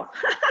myself.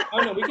 Oh,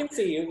 no, we can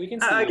see you. We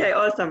can see you. Okay,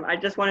 awesome. I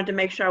just wanted to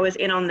make sure I was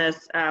in on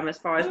this as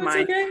far as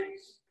my... Okay.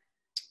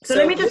 So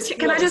let me just,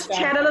 can I just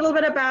chat a little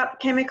bit about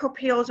chemical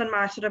peels and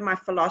my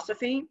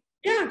philosophy?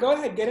 Yeah, go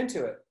ahead, get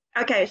into it.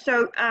 Okay,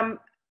 so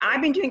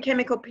I've been doing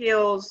chemical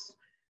peels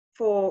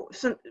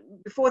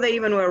before they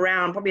even were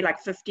around, probably like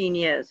 15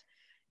 years.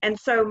 And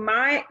so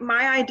my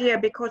idea,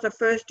 because of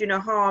first do no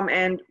harm,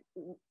 and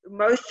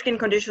most skin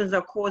conditions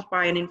are caused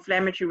by an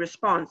inflammatory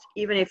response,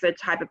 even if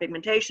it's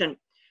hyperpigmentation.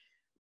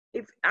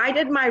 If I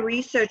did my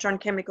research on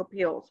chemical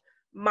peels,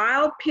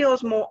 mild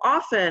peels more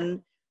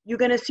often, you're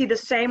going to see the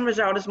same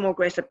result as more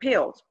aggressive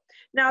peels.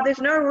 Now, there's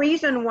no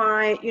reason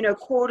why,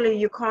 quarterly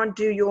you can't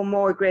do your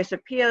more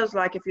aggressive peels,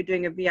 like if you're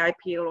doing a VI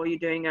peel or you're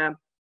doing a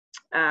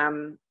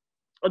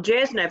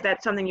Jesna, if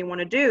that's something you want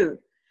to do.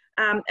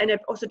 And it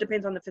also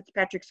depends on the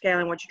Fitzpatrick scale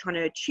and what you're trying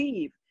to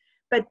achieve.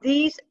 But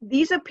these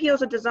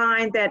peels are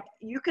designed that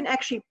you can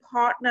actually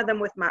partner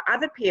them with my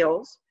other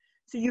peels,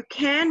 so you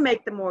can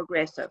make them more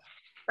aggressive.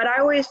 But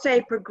I always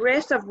say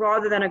progressive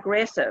rather than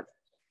aggressive,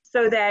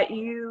 so that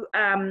you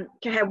can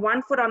have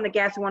one foot on the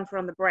gas and one foot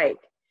on the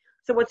brake.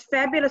 So what's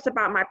fabulous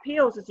about my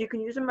peels is you can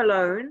use them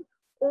alone,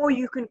 or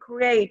you can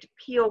create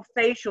peel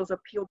facials or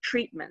peel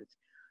treatments.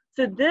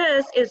 So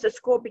this is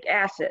ascorbic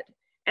acid.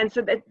 And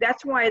so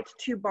that's why it's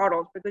 2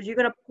 bottles, because you're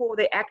going to pour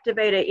the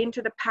activator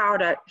into the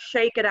powder,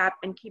 shake it up,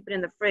 and keep it in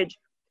the fridge,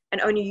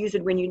 and only use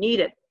it when you need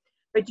it.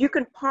 But you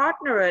can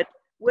partner it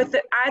with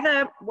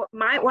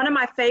one of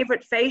my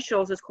favorite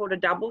facials is called a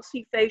double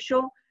C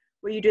facial,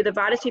 where you do the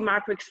Vita C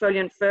micro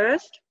exfoliant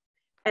first,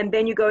 and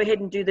then you go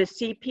ahead and do the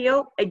C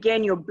peel.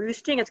 Again, you're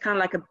boosting. It's kind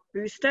of like a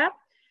booster.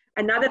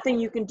 Another thing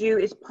you can do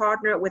is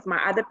partner it with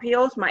my other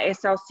peels, my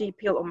SLC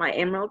peel or my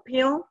Emerald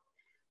peel.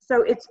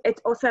 So it's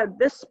also,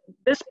 this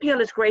peel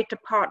is great to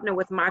partner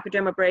with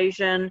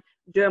microdermabrasion,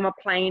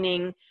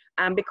 dermaplaning,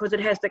 because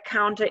it has the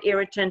counter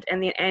irritant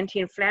and the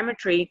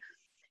anti-inflammatory.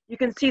 You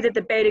can see that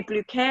the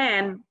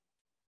beta-glucan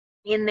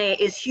in there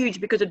is huge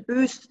because it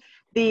boosts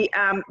the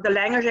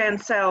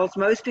Langerhans cells,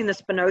 mostly in the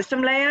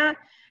spinosum layer,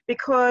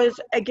 because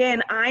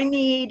again,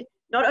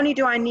 not only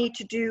do I need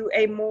to do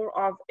a more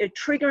of a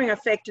triggering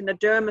effect in the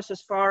dermis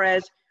as far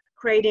as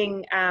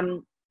creating,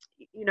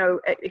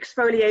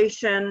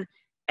 exfoliation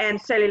and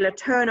cellular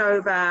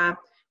turnover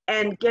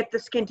and get the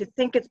skin to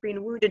think it's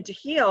been wounded to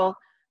heal,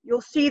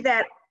 you'll see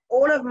that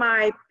all of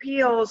my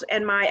peels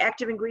and my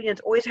active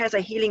ingredients always has a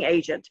healing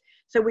agent.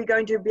 So we're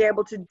going to be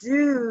able to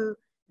do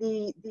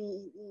the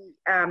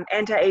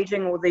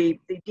anti-aging or the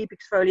deep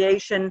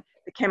exfoliation,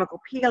 the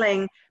chemical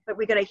peeling, but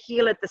we're going to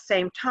heal at the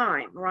same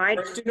time, right?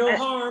 Do no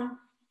harm.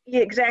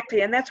 Yeah,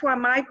 exactly. And that's why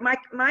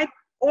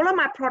all of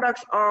my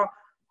products are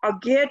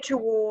geared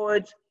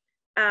towards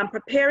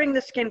preparing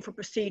the skin for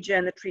procedure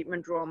in the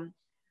treatment room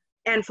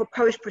and for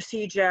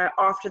post-procedure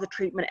after the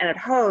treatment and at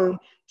home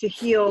to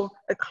heal,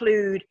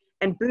 occlude,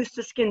 and boost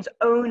the skin's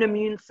own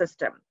immune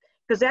system.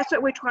 Because that's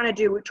what we're trying to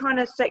do. We're trying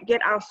to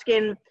get our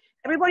skin,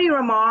 everybody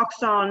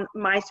remarks on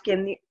my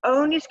skin. The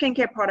only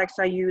skincare products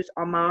I use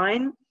are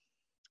mine.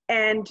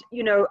 And,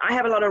 I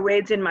have a lot of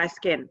reds in my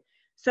skin.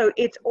 So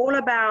it's all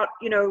about,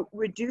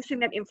 reducing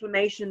that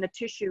inflammation in the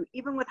tissue,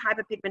 even with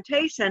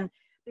hyperpigmentation,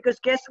 because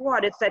guess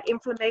what? It's that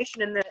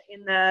inflammation in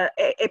the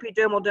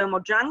epidermal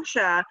dermal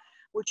juncture,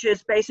 which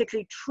is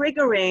basically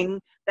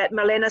triggering that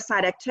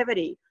melanocyte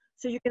activity.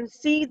 So you can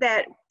see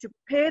that to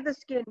repair the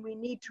skin, we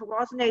need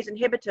tyrosinase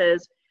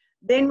inhibitors,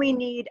 then we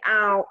need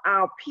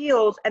our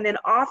peels, and then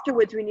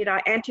afterwards we need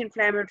our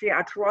anti-inflammatory,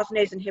 our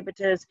tyrosinase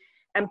inhibitors,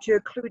 to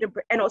include,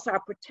 and also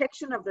our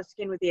protection of the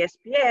skin with the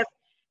SPF.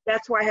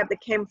 That's why I have the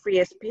chem-free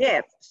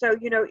SPF. So,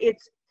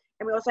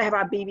 and we also have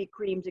our BB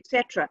creams,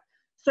 etc.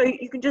 So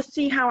you can just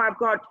see how I've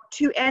got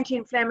 2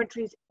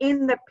 anti-inflammatories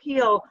in the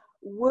peel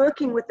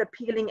working with the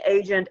peeling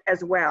agent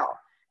as well.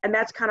 And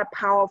that's kind of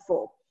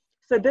powerful.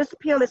 So this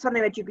peel is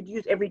something that you could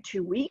use every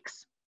 2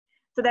 weeks.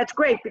 So that's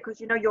great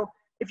because,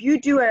 if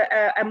you do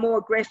a more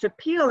aggressive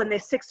peel and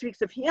there's 6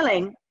 weeks of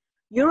healing,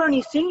 you're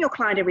only seeing your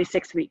client every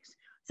 6 weeks.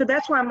 So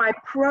that's why my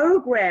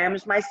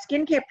programs, my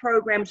skincare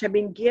programs have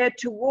been geared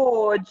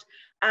towards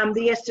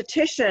the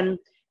esthetician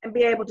and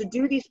be able to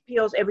do these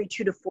peels every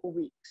 2 to 4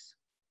 weeks.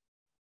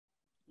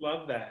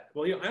 Love that.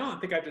 Well, I don't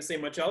think I have to say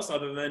much else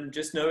other than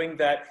just knowing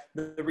that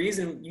the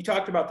reason, you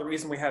talked about the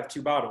reason we have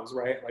 2 bottles,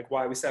 right? Like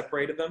why we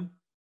separated them?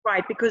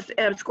 Right, because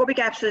ascorbic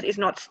acid is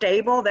not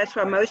stable. That's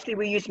why mostly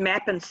we use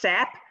MAP and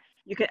SAP.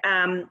 You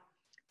can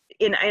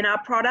in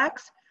our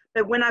products.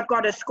 But when I've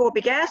got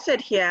ascorbic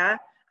acid here,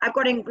 I've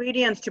got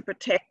ingredients to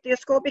protect the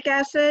ascorbic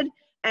acid,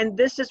 and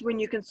this is when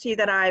you can see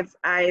that I've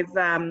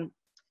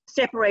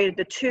separated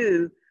the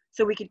 2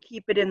 so we can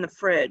keep it in the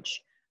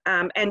fridge.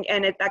 And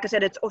it, like I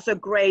said, it's also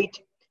great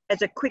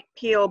as a quick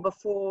peel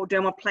before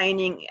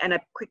dermaplaning and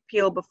a quick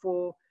peel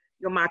before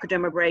your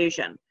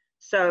microdermabrasion.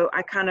 So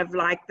I kind of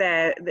like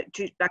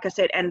like I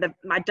said, and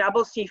my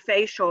double C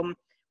facial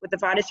with the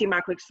Vita C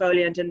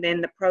microexfoliant and then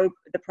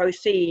the Pro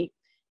C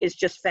is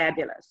just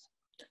fabulous.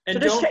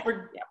 And,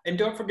 and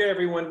don't forget,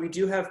 everyone, we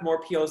do have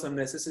more peels on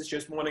this. This is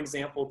just one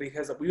example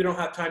because we don't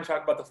have time to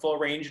talk about the full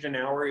range in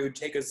an hour. It would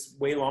take us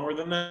way longer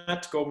than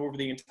that to go over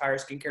the entire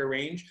skincare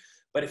range.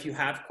 But if you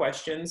have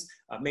questions,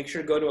 make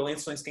sure to go to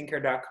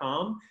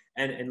ElaineSterlingSkincare.com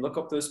and look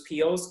up those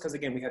peels. Because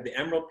again, we have the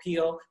Emerald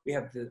peel, we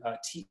have the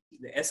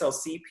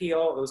SLC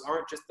peel. Those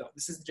aren't just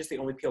this is just the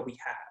only peel we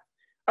have.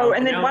 Oh,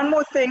 and then now, one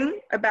more thing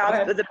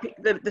about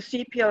the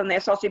C peel and the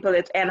SLC peel,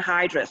 it's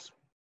anhydrous.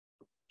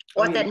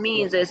 What that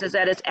means is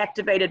that it's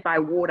activated by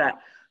water.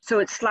 So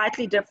it's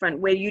slightly different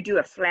where you do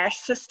a flash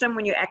system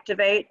when you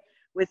activate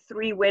with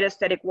 3 wet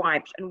aesthetic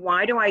wipes. And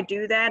why do I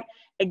do that?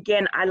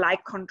 Again, I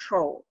like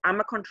control. I'm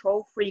a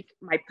control freak,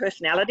 my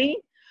personality.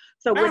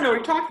 So I don't know what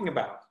you're talking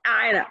about.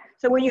 I know.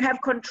 So when you have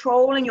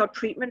control in your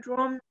treatment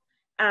room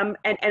and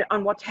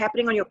on what's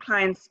happening on your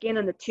client's skin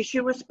and the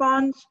tissue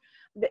response,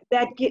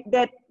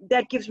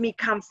 that gives me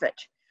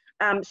comfort.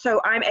 So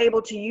I'm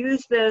able to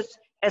use this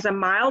as a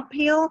mild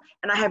peel,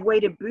 and I have way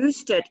to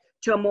boost it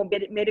to a more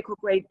medical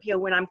grade peel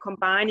when I'm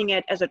combining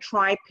it as a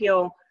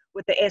tri-peel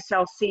with the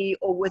SLC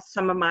or with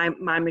some of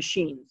my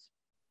machines.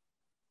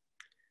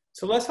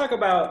 So let's talk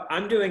about,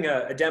 I'm doing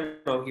a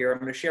demo here. I'm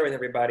going to share with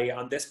everybody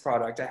on this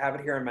product. I have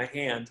it here in my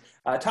hand.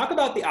 Talk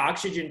about the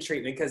oxygen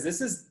treatment, because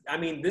this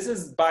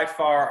is by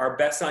far our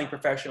best-selling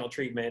professional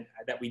treatment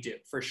that we do,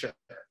 for sure.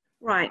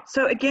 Right.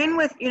 So again,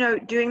 with,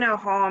 doing no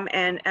harm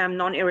and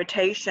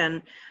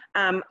non-irritation,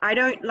 I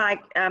don't like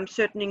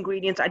certain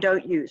ingredients I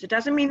don't use. It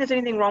doesn't mean there's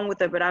anything wrong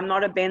with it, but I'm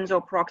not a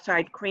benzoyl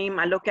peroxide cream.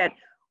 I look at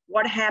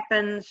what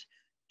happens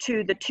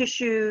to the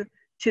tissue,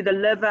 to the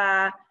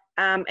liver,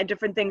 and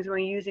different things when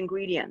we use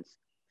ingredients.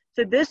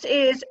 So this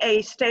is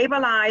a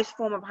stabilized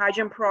form of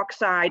hydrogen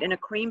peroxide in a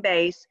cream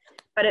base,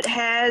 but it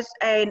has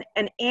an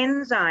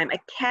enzyme, a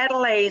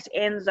catalase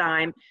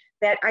enzyme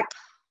that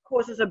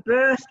causes a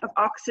burst of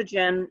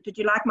oxygen. Did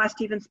you like my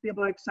Steven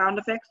Spielberg sound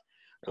effects?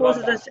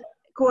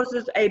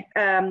 Causes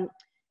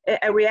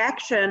a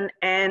reaction,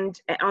 and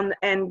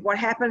what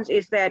happens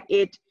is that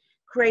it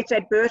creates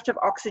a burst of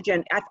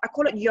oxygen. I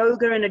call it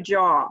yoga in a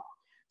jar.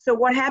 So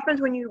what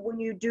happens when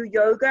you do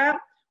yoga,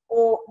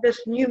 or this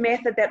new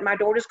method that my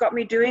daughter's got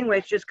me doing, where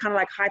it's just kind of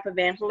like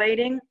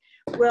hyperventilating?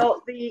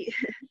 Well, the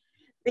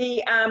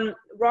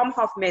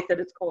Romhoff method,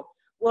 it's called.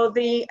 Well,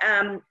 the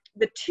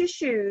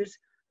tissues,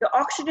 the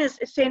oxygen is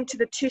sent to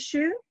the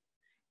tissue,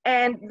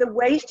 and the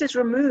waste is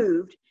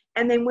removed.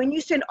 And then when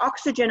you send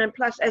oxygen, and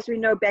plus, as we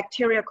know,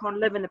 bacteria can't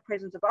live in the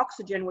presence of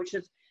oxygen, which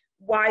is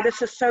why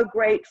this is so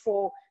great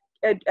for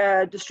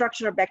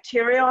destruction of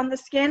bacteria on the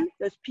skin,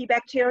 those P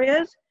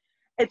bacterias.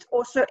 It's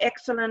also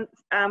excellent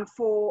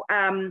for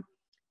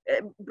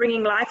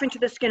bringing life into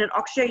the skin and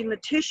oxygenating the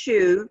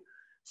tissue.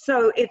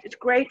 So it's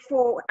great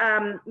for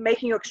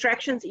making your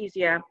extractions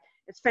easier.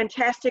 It's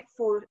fantastic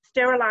for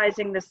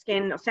sterilizing the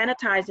skin or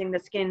sanitizing the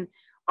skin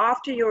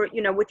after your,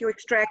 with your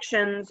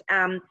extractions.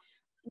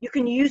 You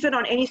can use it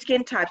on any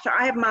skin type. So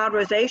I have mild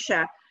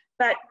rosacea,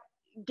 but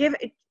doing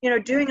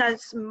a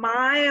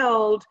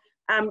mild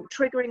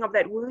triggering of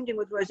that wounding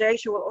with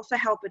rosacea will also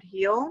help it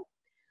heal.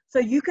 So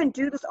you can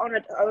do this on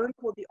its own,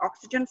 called the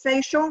oxygen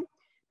facial,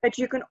 but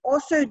you can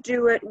also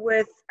do it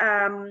with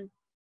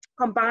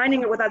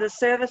combining it with other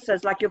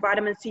services like your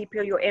vitamin C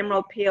peel, your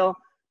emerald peel,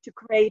 to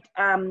create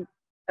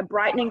a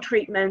brightening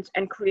treatment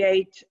and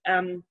create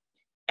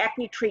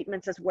acne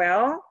treatments as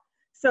well.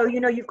 So,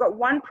 you know, you've got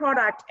one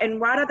product, and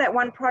right out of that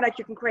one product,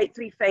 you can create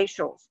 3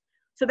 facials.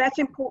 So that's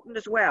important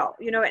as well,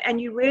 you know, and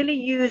you really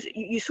use,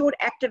 you saw it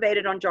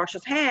activated on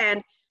Josh's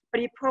hand, but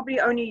he probably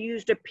only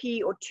used a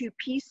pea or 2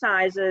 pea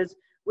sizes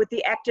with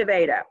the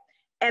activator.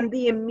 And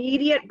the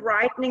immediate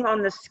brightening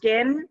on the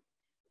skin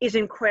is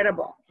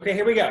incredible. Okay,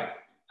 here we go.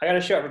 I got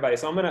to show everybody.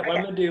 So what I'm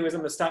going to do is I'm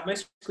going to stop my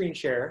screen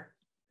share.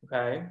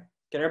 Okay.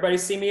 Can everybody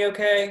see me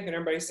okay? Can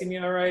everybody see me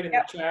all right in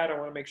the chat? I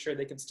want to make sure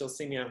they can still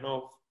see me. I don't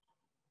know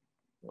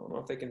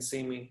if they can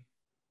see me.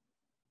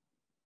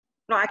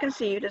 No, I can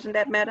see you. Doesn't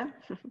that matter?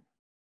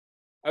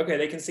 Okay,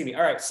 they can see me.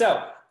 All right,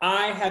 so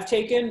I have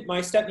taken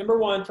my step number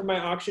 1 for my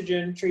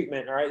oxygen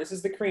treatment. All right, this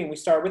is the cream. We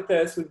start with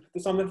this. We put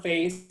this on the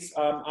face.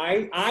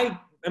 I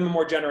am a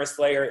more generous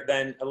layer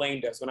than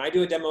Elaine does. When I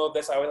do a demo of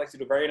this, I always like to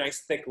do a very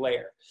nice thick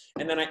layer.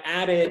 And then I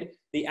added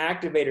the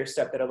activator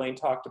step that Elaine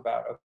talked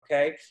about,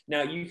 okay?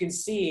 Now you can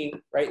see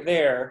right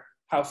there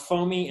how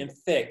foamy and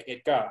thick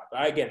it got.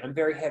 Again, I'm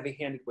very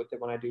heavy-handed with it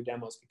when I do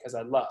demos because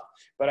I love.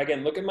 But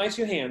again, look at my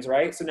 2 hands,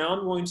 right? So now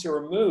I'm going to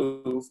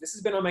remove, this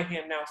has been on my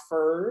hand now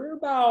for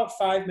about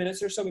 5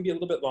 minutes or so, maybe a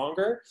little bit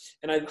longer.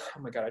 And oh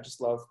my God, I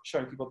just love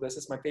showing people this.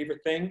 It's my favorite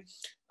thing.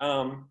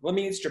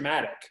 It's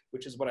dramatic,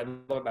 which is what I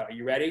love about it. Are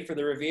you ready for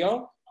the reveal?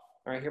 All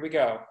right, here we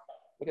go.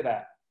 Look at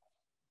that.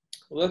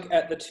 Look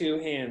at the 2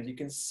 hands. You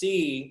can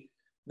see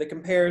the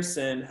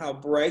comparison, how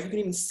bright. You can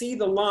even see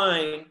the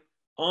line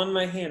on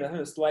my hand. I know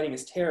this lighting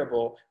is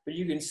terrible, but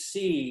you can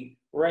see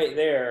right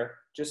there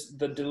just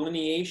the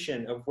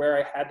delineation of where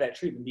I had that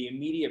treatment, the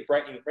immediate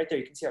brightening. Right there,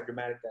 you can see how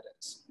dramatic that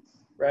is,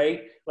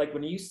 right? Like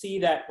when you see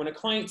that, when a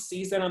client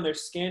sees that on their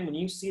skin, when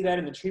you see that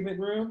in the treatment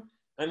room,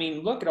 I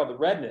mean, look at all the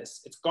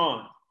redness. It's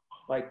gone.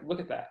 Like, look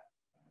at that.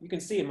 You can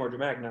see it more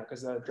dramatic now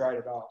because I dried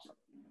it off.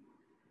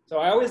 So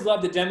I always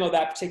love to demo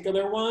that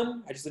particular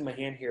one. I just did my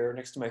hand here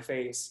next to my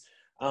face.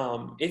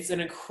 It's an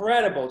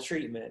incredible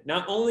treatment,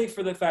 not only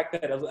for the fact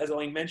that, as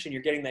Elaine mentioned,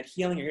 you're getting that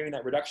healing, you're getting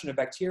that reduction of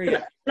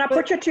bacteria. Now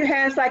put your 2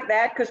 hands like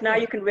that, because now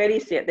you can really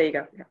see it. There you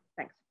go. Yeah,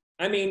 thanks.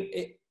 I mean,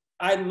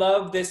 I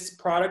love this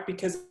product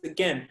because,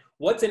 again,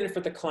 what's in it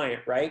for the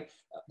client, right?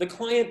 The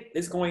client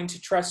is going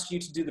to trust you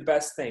to do the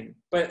best thing,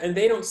 and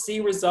they don't see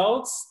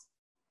results.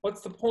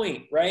 What's the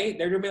point, right?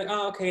 They're gonna be like,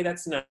 oh, okay,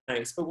 that's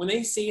nice. But when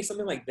they see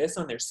something like this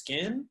on their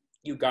skin,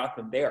 you got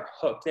them. They are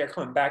hooked. They're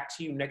coming back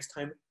to you next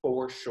time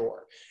for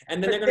sure.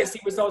 And then they're going to see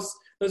results.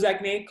 Those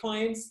acne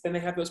clients, then they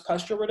have those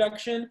pustule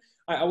reduction.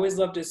 I always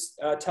love to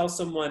tell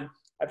someone,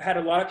 I've had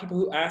a lot of people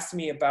who ask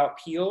me about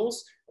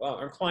peels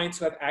or clients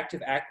who have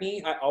active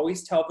acne. I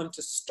always tell them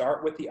to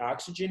start with the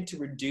oxygen to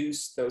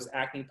reduce those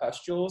acne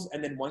pustules.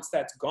 And then once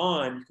that's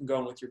gone, you can go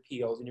in with your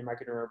peels and your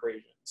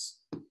microdermabrasions.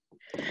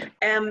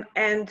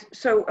 And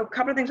so a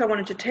couple of things I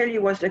wanted to tell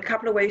you was a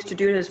couple of ways to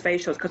do this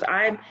facials, because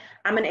I'm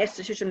an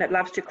esthetician that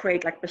loves to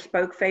create like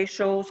bespoke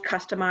facials,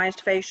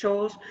 customized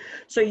facials.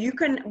 So you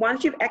can,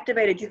 once you've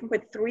activated, you can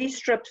put 3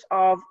 strips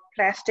of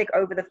plastic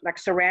over the, like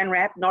saran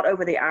wrap, not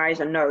over the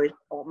eyes and nose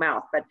or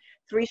mouth, but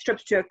 3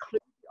 strips to occlude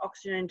the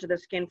oxygen into the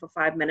skin for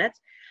 5 minutes.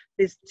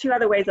 There's 2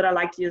 other ways that I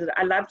like to use it.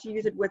 I love to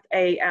use it with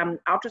a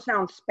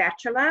ultrasound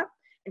spatula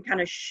and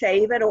kind of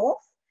shave it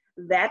off.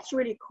 That's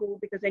really cool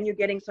because then you're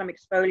getting some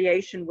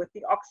exfoliation with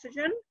the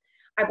oxygen.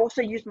 I've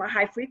also used my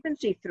high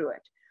frequency through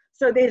it.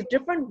 So there's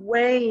different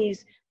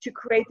ways to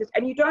create this,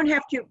 and you don't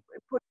have to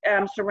put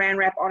saran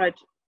wrap on it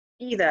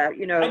either,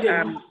 you know.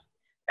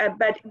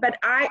 But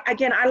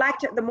I like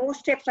to, the more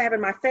steps I have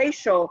in my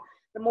facial,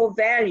 the more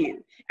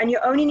value. And you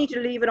only need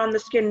to leave it on the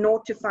skin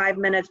 0 to 5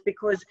 minutes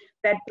because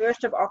that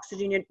burst of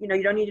oxygen, you know,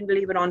 you don't need to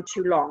leave it on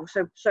too long.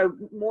 So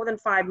more than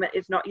 5 minutes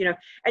is not, you know.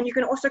 And you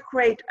can also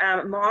create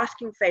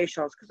masking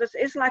facials because this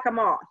is like a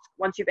mask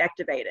once you've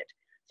activated.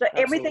 So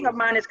everything of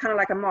mine is kind of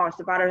like a mask.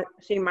 The Vitamin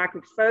C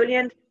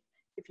microexfoliant,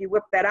 if you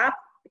whip that up,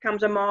 it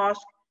becomes a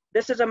mask.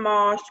 This is a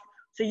mask.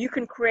 So you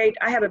can create,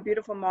 I have a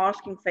beautiful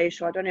masking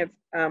facial. I don't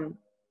know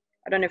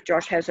if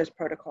Josh has those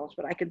protocols,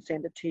 but I can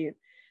send it to you.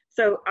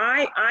 So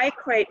I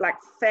create like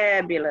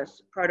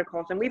fabulous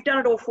protocols, and we've done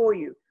it all for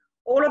you.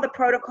 All of the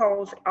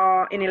protocols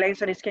are in Elaine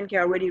Sterling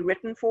Skincare already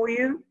written for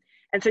you.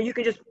 And so you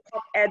can just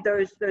add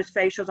those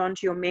facials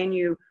onto your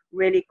menu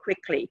really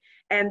quickly.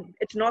 And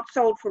it's not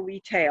sold for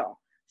retail.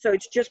 So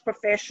it's just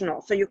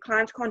professional. So your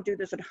clients can't do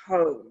this at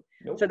home.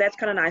 Nope. So that's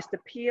kind of nice. The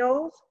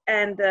peels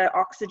and the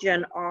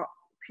oxygen are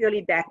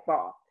purely back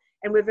bar.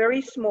 And we're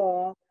very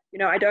small. You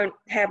know, I don't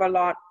have a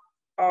lot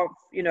of,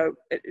 you know,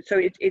 so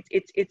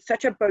it's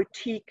such a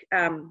boutique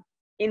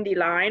indie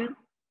line.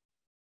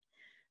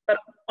 But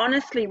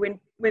honestly,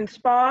 when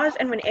spas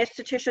and when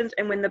estheticians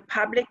and when the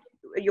public,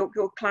 your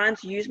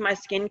clients use my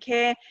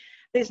skincare,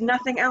 there's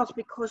nothing else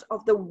because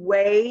of the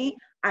way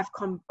I've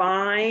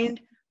combined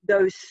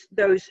those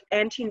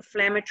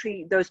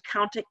anti-inflammatory, those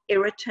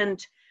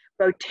counter-irritant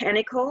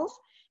botanicals.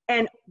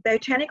 And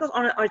botanicals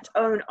on its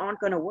own aren't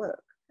going to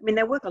work. I mean,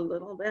 they work a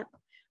little bit.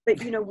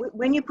 But, you know,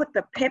 when you put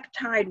the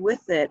peptide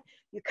with it,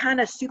 you kind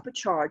of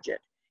supercharge it.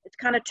 It's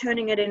kind of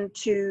turning it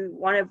into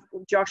one of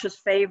Josh's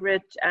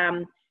favorite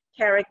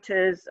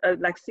characters,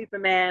 like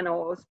Superman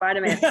or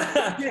Spider-Man.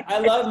 I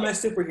love my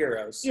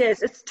superheroes.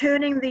 Yes, it's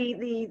turning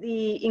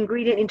the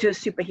ingredient into a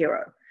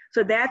superhero.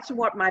 So that's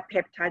what my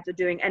peptides are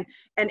doing. And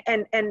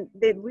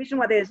the reason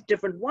why there's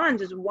different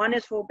ones is one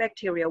is for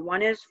bacteria,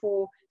 one is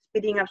for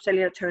speeding up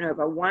cellular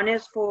turnover, one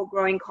is for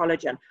growing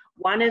collagen,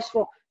 one is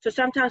for, so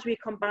sometimes we're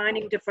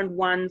combining different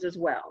ones as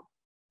well.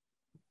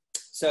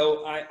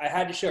 So I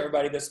had to show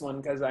everybody this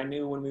one because I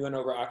knew when we went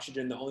over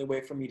oxygen, the only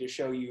way for me to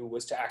show you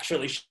was to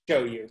actually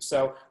show you.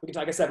 So we can,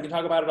 like I said, we can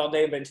talk about it all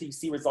day, but until you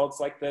see results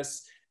like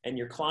this, and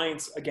your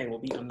clients, again, will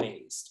be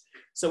amazed.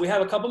 So we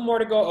have a couple more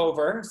to go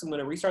over. So I'm going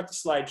to restart the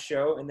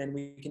slideshow, and then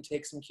we can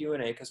take some Q&A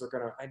because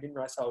I didn't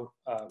realize how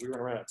we were going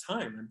to run out of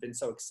time. I've been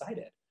so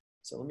excited.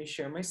 So let me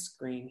share my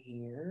screen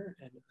here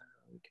and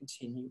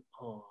continue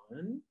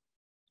on.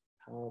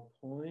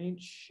 PowerPoint,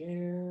 share,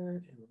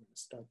 and we're going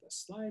to start the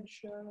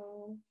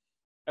slideshow.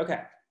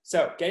 Okay,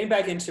 so getting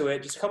back into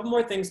it, just a couple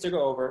more things to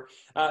go over.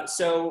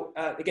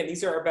 Again,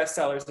 these are our best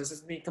sellers. This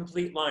is the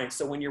complete line.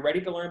 So when you're ready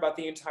to learn about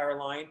the entire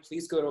line,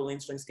 please go to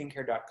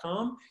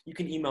ElaineSterlingSkincare.com. You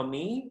can email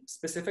me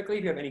specifically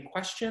if you have any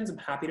questions. I'm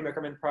happy to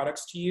recommend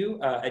products to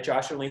you at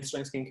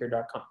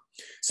josh@ElaineSterlingSkincare.com.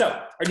 So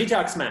our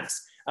detox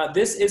mask.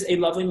 This is a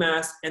lovely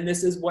mask, and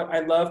this is what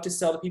I love to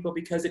sell to people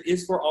because it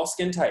is for all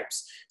skin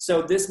types.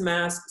 So this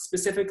mask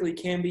specifically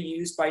can be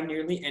used by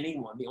nearly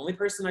anyone. The only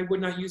person I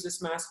would not use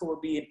this mask for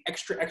would be an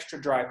extra,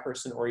 extra dry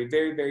person or a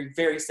very, very,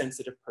 very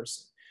sensitive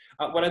person.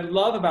 What I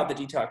love about the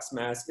detox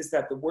mask is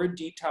that the word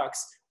detox,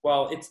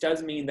 while it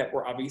does mean that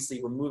we're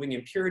obviously removing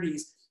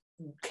impurities,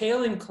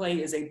 kaolin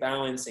clay is a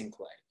balancing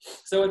clay.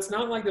 So it's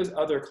not like those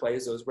other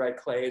clays, those red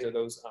clays or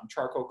those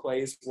charcoal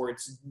clays where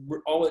it's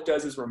all it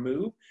does is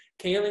remove.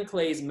 Kaolin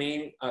clay's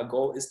main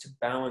goal is to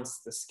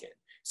balance the skin.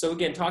 So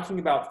again, talking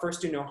about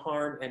first do no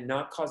harm and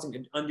not causing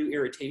an undue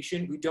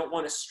irritation, we don't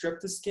want to strip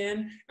the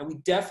skin, and we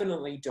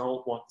definitely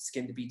don't want the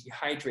skin to be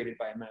dehydrated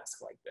by a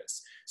mask like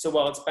this. So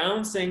while it's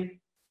balancing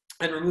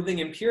and removing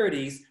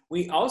impurities,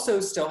 we also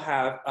still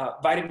have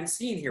vitamin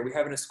C in here. We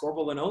have an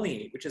ascorbyl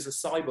linoleate, which is a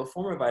soluble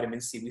form of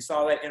vitamin C. We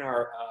saw that in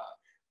our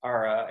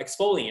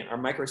exfoliant, our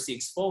micro C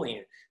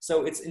exfoliant.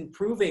 So it's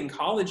improving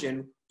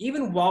collagen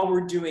even while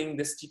we're doing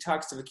this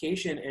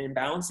detoxification and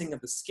balancing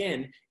of the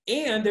skin.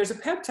 And there's a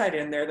peptide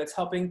in there that's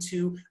helping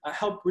to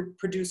help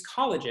produce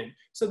collagen.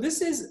 So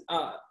this is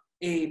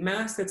a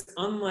mask that's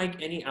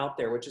unlike any out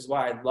there, which is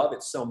why I love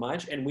it so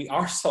much. And we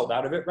are sold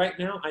out of it right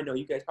now. I know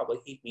you guys probably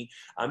hate me.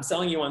 I'm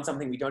selling you on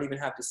something we don't even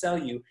have to sell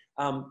you.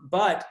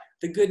 But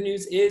the good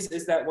news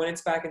is that when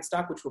it's back in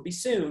stock, which will be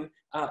soon,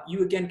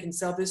 you again can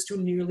sell this to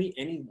nearly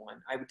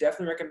anyone. I would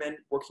definitely recommend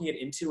working it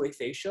into a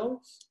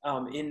facial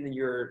in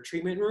your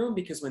treatment room,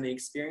 because when they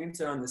experience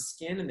it on the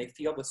skin and they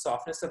feel the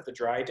softness of the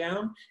dry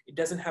down, it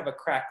doesn't have a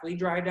crackly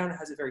dry down, it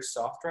has a very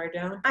soft dry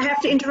down. I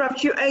have to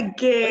interrupt you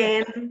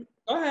again.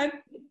 Go ahead.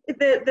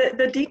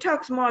 The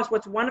detox mask,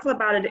 what's wonderful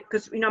about it,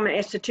 because I'm an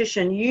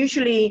esthetician,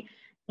 usually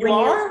you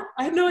are?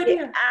 I had no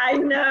idea. I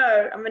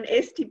know, I'm an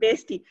esty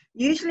bestie.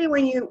 Usually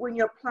when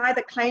you apply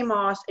the clay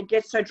mask, it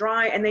gets so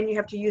dry, and then you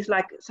have to use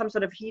like some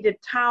sort of heated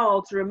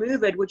towel to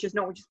remove it, which is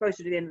not what you're supposed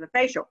to do at the end of the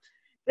facial.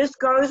 This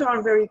goes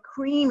on very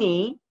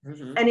creamy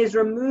and is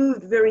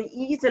removed very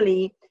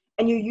easily,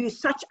 and you use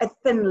such a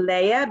thin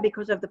layer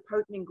because of the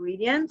potent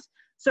ingredients.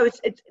 So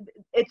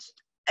it's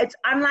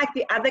unlike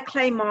the other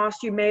clay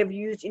masks you may have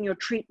used in your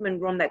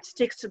treatment room that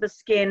sticks to the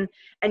skin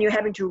and you're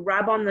having to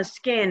rub on the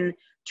skin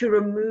to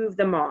remove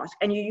the mask,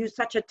 and you use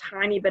such a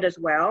tiny bit as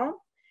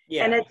well.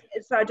 Yeah. And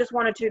so I just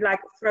wanted to like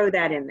throw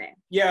that in there.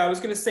 Yeah, I was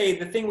going to say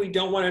the thing we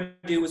don't want to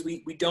do is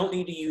we don't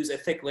need to use a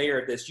thick layer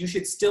of this. You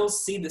should still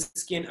see the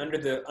skin under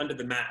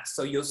the mask,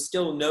 so you'll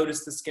still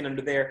notice the skin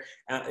under there.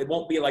 It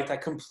won't be like a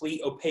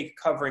complete opaque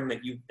covering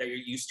that you're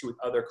used to with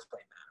other clay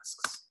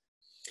masks.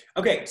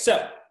 Okay,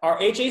 so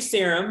our HA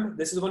serum,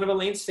 this is one of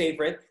Elaine's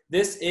favorite.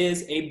 This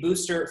is a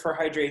booster for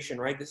hydration,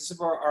 right? This is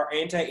for our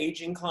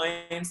anti-aging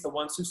clients, the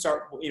ones who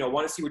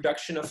want to see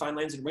reduction of fine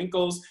lines and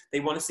wrinkles.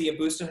 They want to see a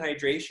boost in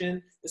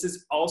hydration. This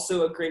is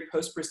also a great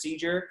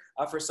post-procedure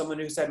for someone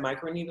who's had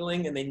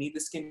microneedling and they need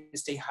the skin to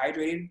stay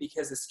hydrated,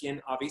 because the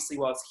skin, obviously,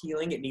 while it's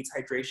healing, it needs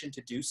hydration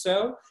to do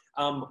so.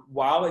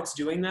 While it's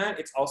doing that,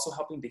 it's also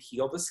helping to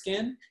heal the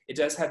skin. It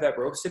does have that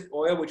rosehip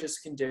oil, which is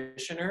a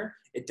conditioner.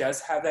 It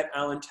does have that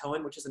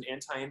allantoin, which is an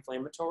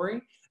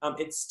anti-inflammatory.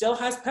 It still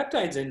has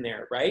peptides in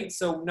there, right?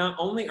 So not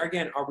only,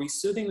 again, are we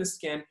soothing the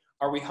skin,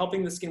 are we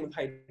helping the skin with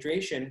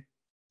hydration,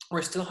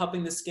 we're still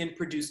helping the skin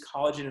produce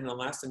collagen and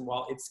elastin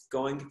while it's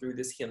going through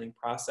this healing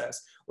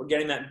process. We're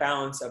getting that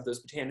balance of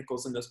those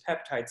botanicals and those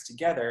peptides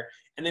together.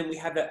 And then we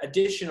have that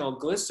additional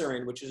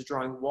glycerin, which is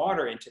drawing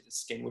water into the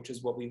skin, which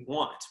is what we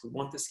want. We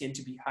want the skin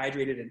to be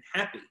hydrated and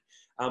happy.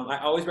 I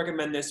always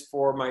recommend this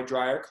for my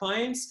drier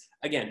clients,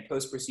 again,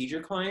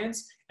 post-procedure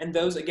clients, and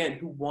those, again,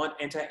 who want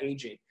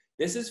anti-aging.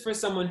 This is for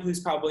someone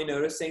who's probably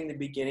noticing the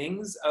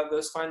beginnings of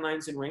those fine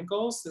lines and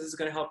wrinkles. This is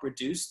going to help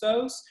reduce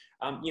those.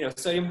 You know,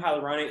 sodium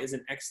hyaluronate is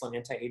an excellent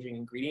anti-aging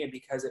ingredient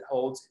because it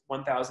holds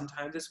 1,000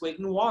 times its weight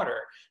in water.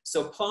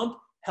 So plump,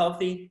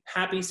 healthy,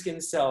 happy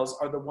skin cells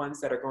are the ones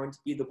that are going to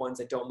be the ones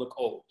that don't look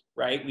old,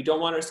 right? We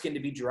don't want our skin to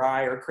be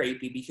dry or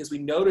crepey because we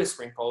notice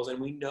wrinkles and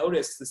we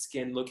notice the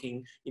skin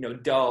looking, you know,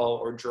 dull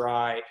or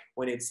dry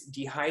when it's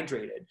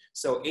dehydrated.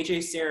 So HA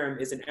serum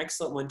is an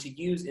excellent one to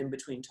use in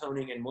between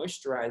toning and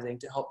moisturizing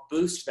to help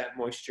boost that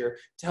moisture,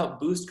 to help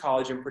boost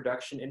collagen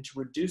production, and to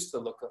reduce the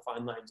look of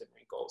fine lines and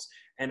wrinkles.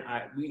 And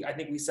I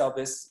think we sell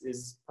this,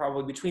 is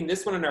probably between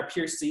this one and our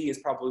Pure C is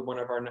probably one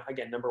of our,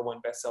 again,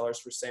 #1 bestsellers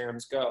for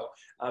Serums Go,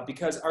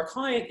 because our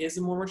client is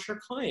a more mature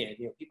client.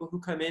 You know, people who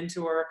come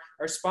into our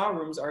spa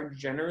rooms are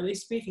generally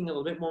speaking a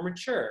little bit more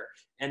mature,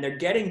 and they're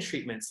getting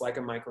treatments like a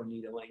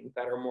microneedling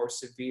that are more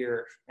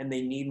severe and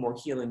they need more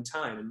healing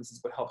time. And this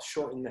is what helps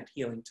shorten that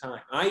healing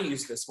time. I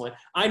use this one.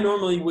 I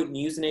normally wouldn't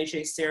use an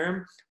HA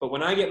serum, but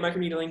when I get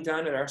microneedling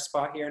done at our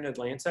spa here in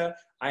Atlanta,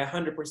 I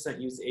 100%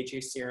 use the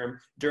HA serum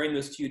during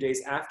those few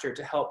days after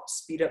to help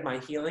speed up my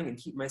healing and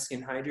keep my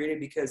skin hydrated,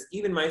 because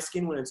even my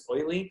skin, when it's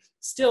oily,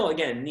 still,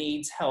 again,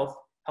 needs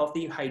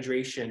healthy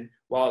hydration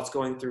while it's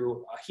going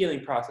through a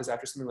healing process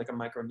after something like a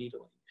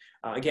microneedling.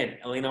 Again,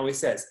 Elaine always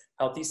says,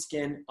 healthy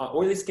skin,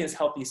 oily skin is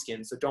healthy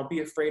skin, so don't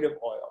be afraid of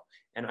oil.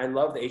 And I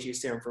love the HA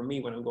serum for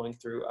me when I'm going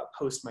through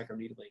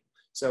post-microneedling.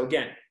 So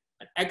again,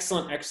 an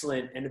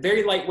excellent, and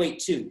very lightweight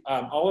too.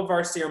 All of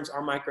our serums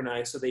are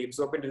micronized, so they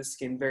absorb into the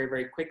skin very,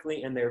 very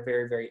quickly, and they're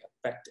very, very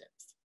effective.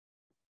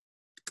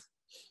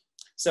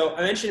 So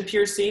I mentioned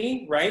Pure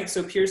C, right?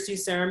 So Pure C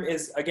serum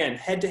is, again,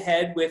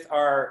 head-to-head with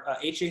our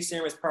HA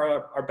serum as part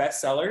of our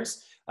best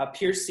sellers.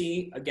 Pure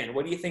C, again,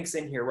 what do you think's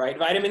in here, right?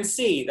 Vitamin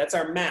C, that's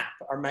our MAP,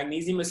 our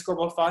magnesium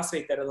ascorbyl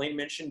phosphate that Elaine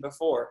mentioned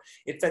before.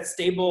 It's that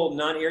stable,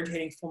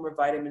 non-irritating form of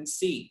vitamin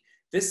C.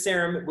 This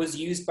serum was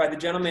used by the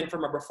gentleman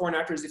from our before and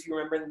afters. If you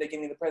remember in the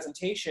beginning of the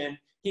presentation,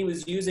 he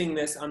was using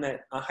this on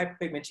that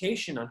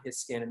hyperpigmentation on his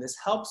skin, and this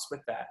helps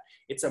with that.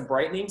 It's a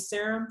brightening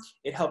serum.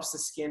 It helps the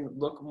skin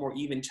look more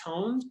even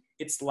toned.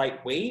 It's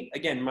lightweight,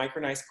 again,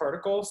 micronized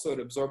particles, so it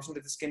absorbs into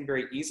the skin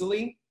very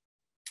easily.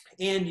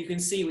 And you can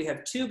see we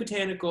have 2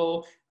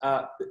 botanical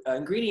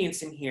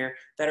ingredients in here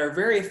that are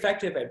very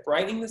effective at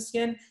brightening the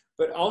skin,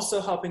 but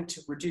also helping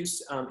to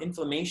reduce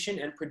inflammation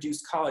and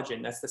produce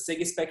collagen. That's the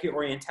Siga Specia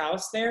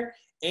orientalis there,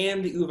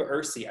 and the uva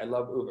ursi. I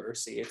love uva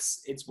ursi.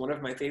 It's one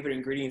of my favorite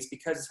ingredients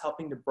because it's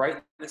helping to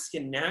brighten the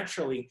skin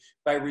naturally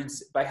by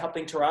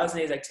helping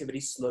tyrosinase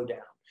activity slow down.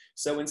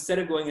 So instead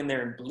of going in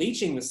there and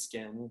bleaching the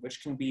skin,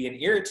 which can be an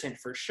irritant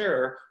for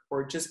sure,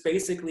 we're just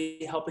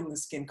basically helping the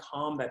skin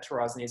calm that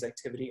tyrosinase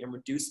activity and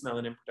reduce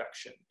melanin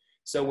production.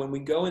 So when we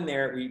go in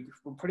there,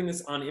 we're putting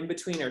this on in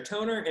between our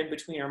toner and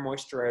between our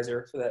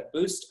moisturizer for that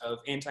boost of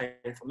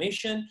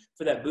anti-inflammation,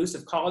 for that boost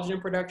of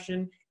collagen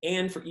production,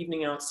 and for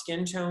evening out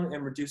skin tone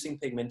and reducing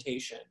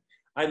pigmentation.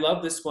 I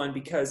love this one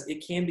because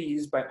it can be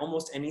used by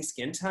almost any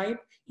skin type.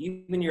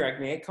 Even your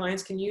acneic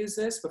clients can use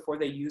this before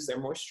they use their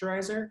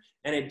moisturizer.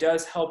 And it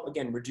does help,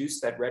 again, reduce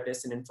that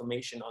redness and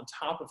inflammation on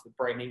top of the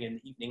brightening and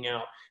evening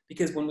out.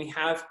 Because when we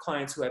have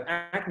clients who have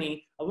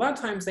acne, a lot of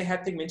times they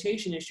have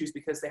pigmentation issues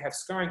because they have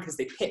scarring because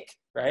they pick,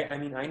 right? I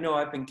mean, I know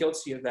I've been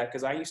guilty of that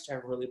because I used to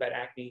have really bad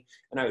acne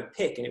and I would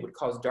pick and it would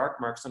cause dark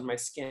marks on my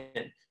skin.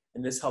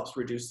 And this helps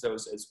reduce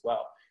those as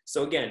well.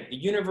 So again, a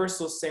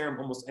universal serum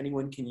almost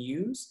anyone can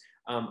use.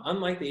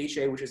 Unlike the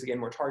HA, which is again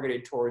more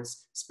targeted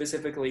towards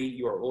specifically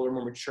your older,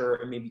 more mature,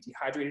 and maybe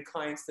dehydrated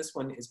clients, this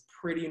one is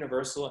pretty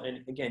universal.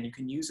 And again, you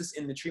can use this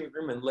in the treatment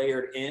room and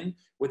layer it in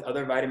with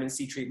other vitamin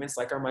C treatments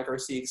like our Micro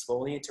C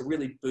exfoliant to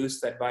really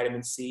boost that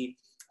vitamin C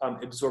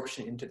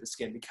absorption into the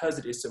skin because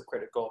it is so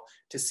critical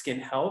to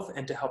skin health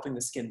and to helping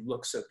the skin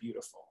look so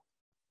beautiful.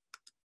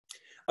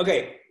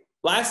 Okay,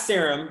 last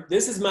serum.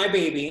 This is my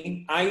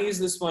baby. I use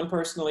this one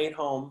personally at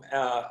home.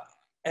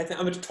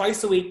 I'm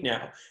twice a week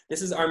now.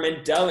 This is our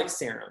Mandelic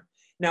serum.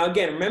 Now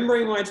again,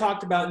 remembering what I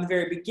talked about in the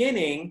very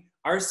beginning,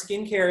 our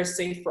skincare is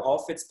safe for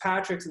all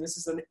Fitzpatricks, and this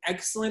is an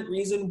excellent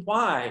reason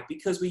why,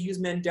 because we use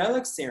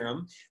Mandelic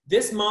serum.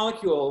 This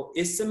molecule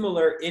is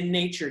similar in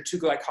nature to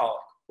glycolic,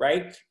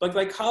 right? But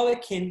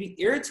glycolic can be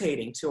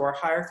irritating to our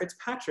higher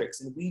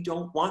Fitzpatricks, and we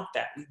don't want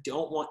that. We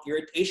don't want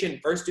irritation.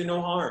 First, do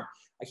no harm.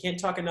 I can't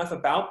talk enough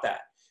about that.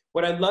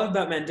 What I love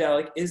about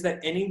Mandelic is that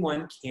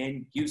anyone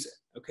can use it.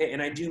 Okay,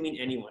 and I do mean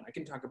anyone. I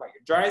can talk about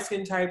your dry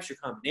skin types, your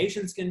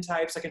combination skin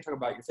types. I can talk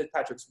about your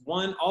Fitzpatrick's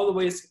 1 all the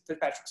way to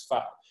Fitzpatrick's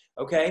 5.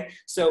 Okay,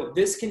 so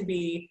this can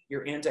be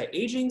your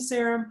anti-aging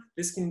serum.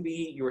 This can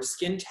be your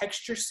skin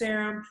texture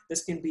serum.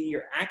 This can be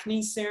your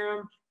acne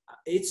serum.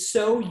 It's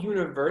so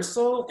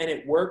universal and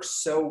it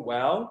works so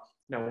well.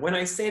 Now, when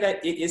I say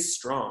that, it is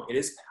strong, it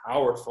is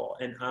powerful.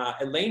 And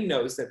Elaine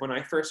knows that when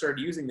I first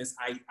started using this,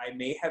 I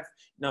may have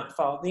not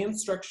followed the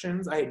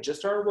instructions. I had just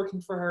started working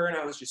for her and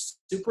I was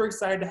just super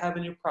excited to have a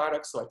new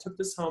product. So I took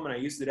this home and I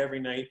used it every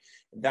night.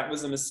 And that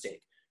was a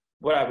mistake.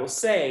 What I will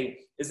say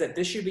is that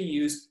this should be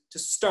used to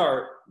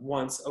start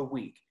once a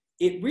week.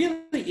 It really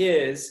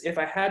is, if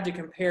I had to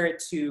compare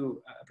it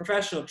to a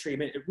professional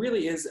treatment, it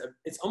really is,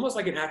 it's almost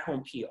like an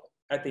at-home peel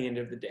at the end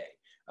of the day.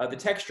 The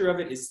texture of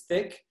it is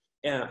thick.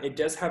 It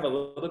does have a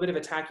little bit of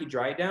a tacky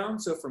dry down.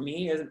 So for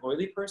me as an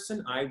oily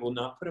person, I will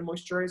not put a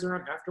moisturizer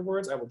on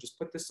afterwards. I will just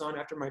put this on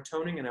after my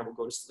toning and I will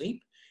go to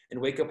sleep and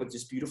wake up with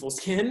just beautiful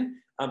skin.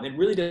 It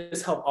really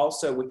does help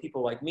also with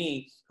people like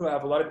me who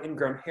have a lot of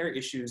ingrown hair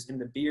issues in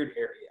the beard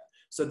area.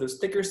 So those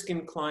thicker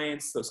skin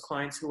clients, those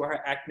clients who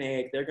are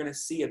acneic, they're gonna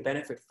see a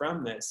benefit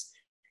from this.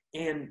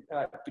 And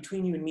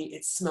between you and me,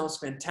 it smells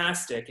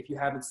fantastic. If you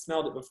haven't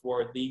smelled it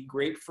before, the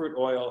grapefruit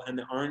oil and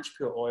the orange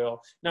peel oil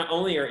not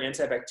only are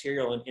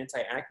antibacterial and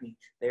anti-acne,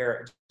 they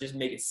are just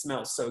make it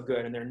smell so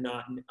good, and they're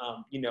not,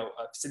 you know,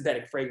 a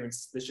synthetic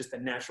fragrance. It's just the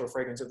natural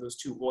fragrance of those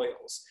two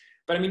oils.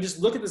 But I mean, just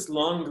look at this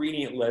long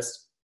ingredient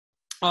list.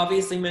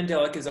 Obviously,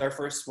 Mandelic is our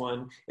first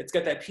one. It's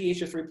got that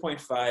pH of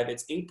 3.5.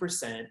 It's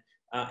 8%.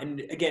 And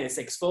again, it's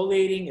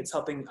exfoliating. It's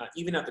helping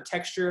even out the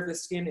texture of the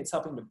skin. It's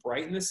helping to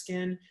brighten the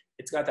skin.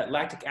 It's got that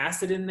lactic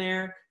acid in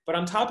there. But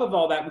on top of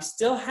all that, we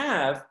still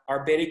have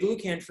our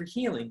beta-glucan for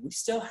healing. We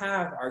still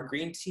have our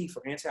green tea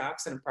for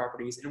antioxidant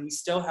properties, and we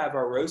still have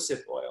our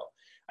rosehip oil.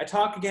 I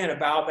talk again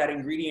about that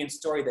ingredient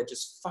story that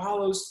just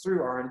follows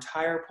through our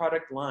entire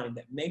product line,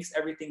 that makes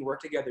everything work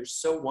together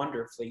so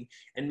wonderfully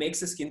and makes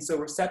the skin so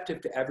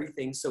receptive to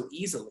everything so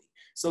easily.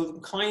 So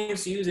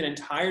clients use an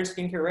entire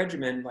skincare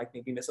regimen, like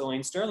maybe Miss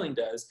Elaine Sterling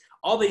does.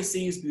 All they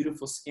see is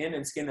beautiful skin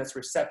and skin that's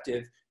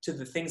receptive to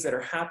the things that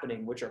are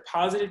happening, which are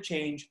positive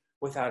change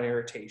without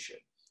irritation.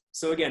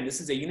 So again, this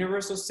is a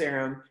universal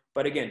serum,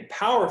 but again,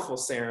 powerful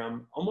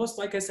serum, almost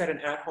like I said, an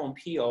at-home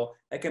peel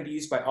that can be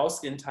used by all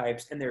skin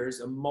types, and there is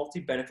a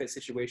multi-benefit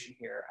situation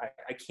here.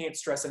 I can't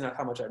stress enough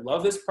how much I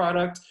love this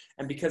product,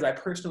 and because I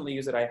personally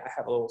use it, I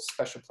have a little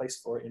special place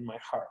for it in my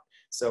heart.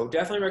 So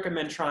definitely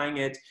recommend trying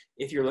it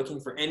if you're looking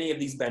for any of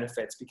these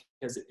benefits,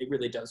 because it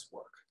really does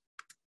work.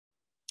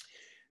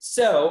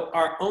 So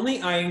our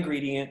only eye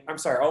ingredient,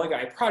 our only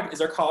eye product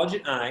is our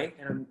collagen eye,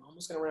 and I'm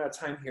almost gonna run out of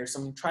time here, so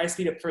I'm gonna try to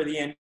speed up for the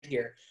end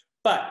here.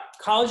 But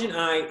collagen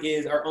eye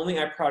is our only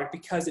eye product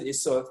because it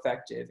is so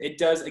effective. It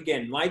does,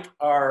 again, like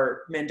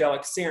our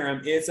Mandelic serum,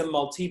 it's a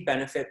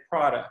multi-benefit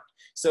product.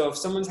 So if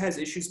someone has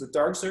issues with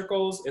dark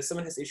circles, if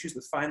someone has issues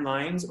with fine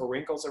lines or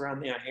wrinkles around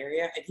the eye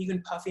area, and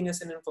even puffiness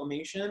and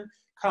inflammation,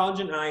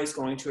 collagen eye is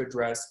going to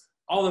address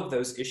all of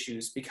those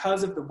issues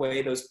because of the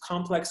way those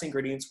complex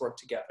ingredients work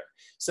together.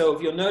 So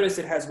if you'll notice,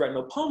 it has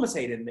retinol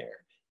palmitate in there.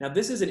 Now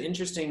this is an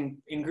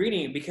interesting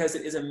ingredient because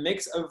it is a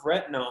mix of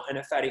retinol and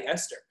a fatty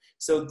ester.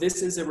 So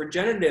this is a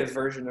regenerative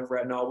version of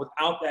retinol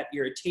without that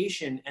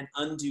irritation and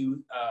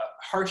undue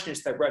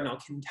harshness that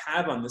retinol can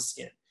have on the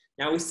skin.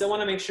 Now we still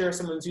want to make sure if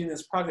someone's using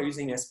this product, they're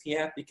using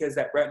SPF, because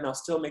that retinol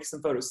still makes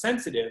them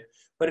photosensitive,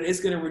 but it is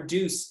going to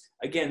reduce,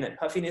 again, that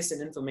puffiness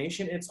and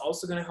inflammation. It's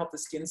also going to help the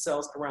skin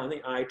cells around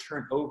the eye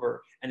turn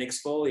over and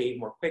exfoliate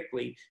more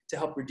quickly to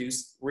help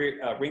reduce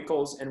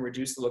wrinkles and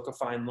reduce the look of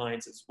fine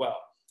lines as well.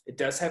 It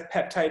does have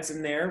peptides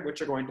in there,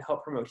 which are going to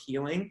help promote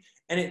healing.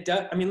 And it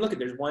does, I mean, look,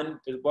 there's one,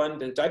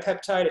 the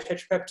dipeptide, a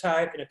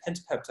tetrapeptide, and a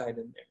pentapeptide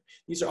in there.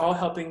 These are all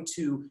helping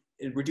to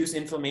reduce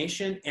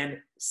inflammation and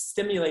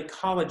stimulate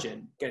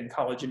collagen. Again,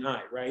 collagen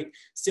eye, right?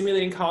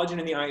 Stimulating collagen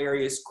in the eye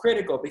area is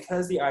critical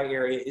because the eye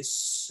area is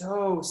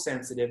so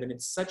sensitive and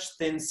it's such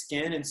thin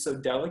skin and so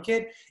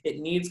delicate. It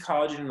needs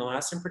collagen and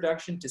elastin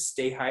production to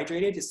stay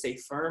hydrated, to stay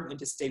firm, and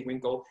to stay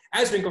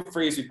as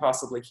wrinkle-free as we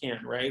possibly can,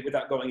 right?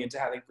 Without going into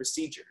having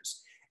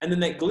procedures. And then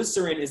that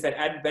glycerin is that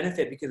added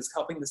benefit because it's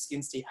helping the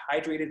skin stay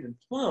hydrated and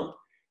plump.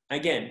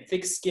 Again,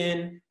 thick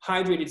skin,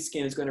 hydrated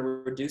skin is going to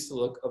reduce the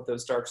look of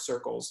those dark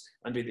circles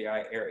under the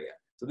eye area.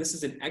 So this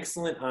is an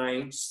excellent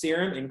eye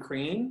serum and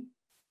cream.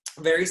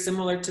 Very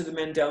similar to the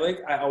Mandelic.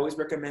 I always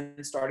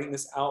recommend starting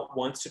this out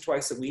once to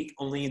twice a week,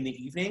 only in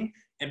the evening.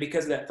 And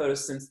because of that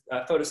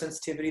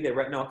photosensitivity that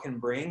retinol can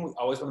bring, we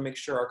always want to make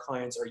sure our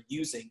clients are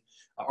using,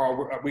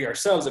 or we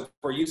ourselves, if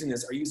we're using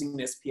this, are using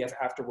the SPF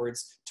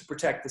afterwards to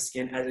protect the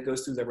skin as it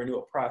goes through the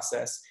renewal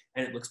process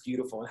and it looks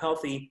beautiful and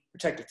healthy,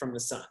 protected from the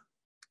sun.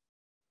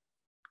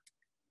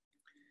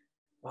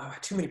 Wow, I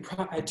had too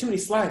many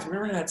slides. We're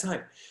running out of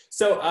time.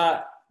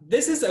 So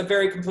this is a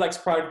very complex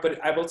product,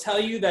 but I will tell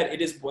you that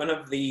it is one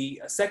of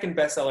the second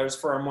bestsellers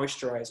for our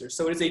moisturizer.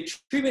 So it is a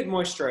treatment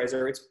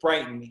moisturizer. It's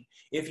brightening.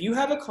 If you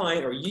have a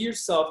client or you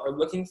yourself are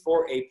looking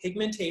for a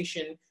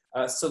pigmentation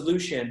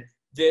solution,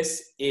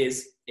 this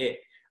is it.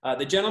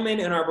 The gentleman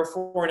in our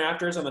before and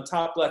afters on the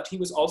top left, he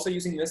was also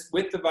using this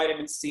with the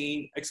vitamin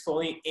C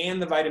exfoliant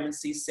and the vitamin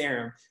C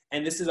serum.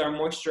 And this is our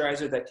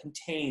moisturizer that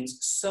contains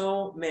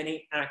so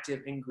many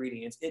active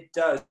ingredients. It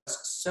does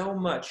so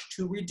much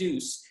to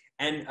reduce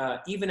and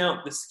even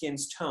out the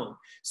skin's tone.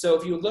 So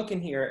if you look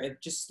in here,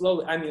 it just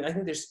slowly, I mean, I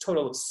think there's a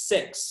total of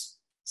 6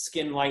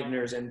 skin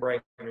lighteners and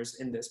brighteners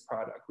in this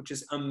product, which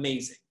is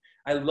amazing.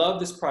 I love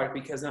this product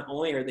because not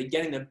only are they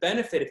getting the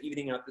benefit of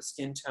evening out the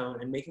skin tone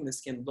and making the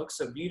skin look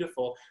so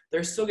beautiful,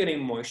 they're still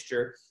getting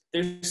moisture,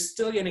 they're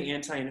still getting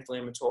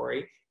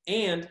anti-inflammatory,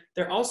 and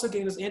they're also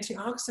getting those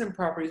antioxidant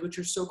properties, which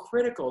are so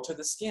critical to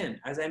the skin.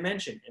 As I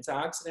mentioned,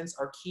 antioxidants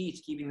are key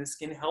to keeping the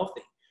skin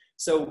healthy.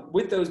 So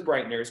with those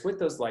brighteners, with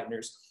those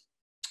lighteners,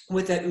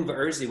 with that uva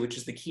urzi, which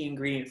is the key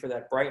ingredient for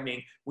that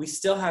brightening, we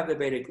still have the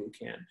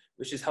beta-glucan,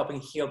 which is helping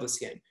heal the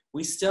skin.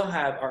 We still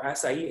have our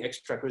acai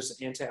extract, which is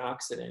an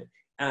antioxidant.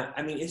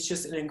 I mean, it's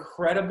just an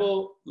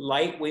incredible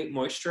lightweight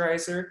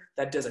moisturizer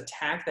that does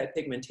attack that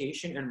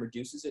pigmentation and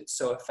reduces it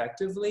so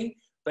effectively.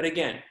 But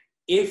again,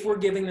 if we're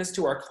giving this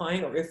to our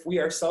client, or if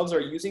we ourselves are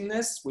using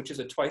this, which is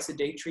a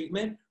twice-a-day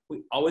treatment,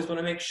 we always want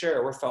to make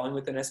sure we're following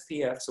with an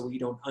SPF so we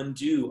don't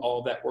undo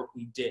all that work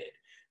we did.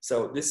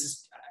 So this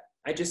is,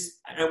 I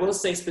will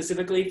say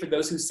specifically for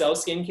those who sell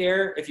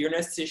skincare, if you're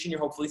an esthetician, you're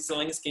hopefully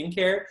selling a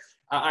skincare.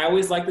 I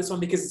always like this one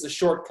because it's a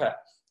shortcut.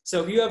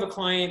 So if you have a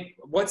client,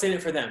 what's in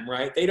it for them,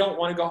 right? They don't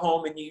want to go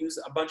home and use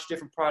a bunch of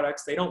different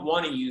products. They don't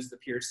want to use the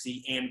Pure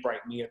C and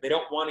Bright Me. They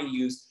don't want to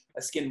use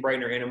a skin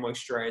brightener and a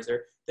moisturizer.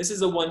 This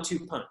is a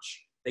 1-2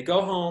 punch. They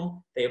go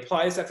home, they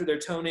apply this after their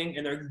toning,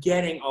 and they're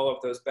getting all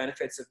of those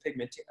benefits of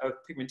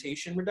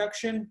pigmentation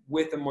reduction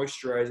with the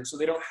moisturizer. So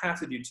they don't have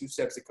to do 2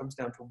 steps. It comes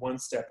down to 1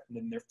 step, and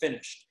then they're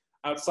finished.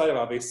 Outside of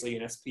obviously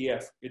an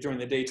SPF during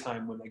the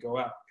daytime when they go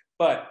out.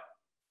 But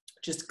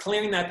just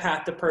clearing that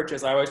path to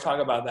purchase, I always talk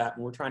about that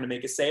when we're trying to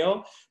make a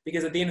sale,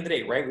 because at the end of the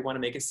day, right, we want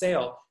to make a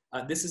sale.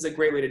 This is a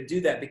great way to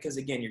do that because,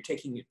 again, you're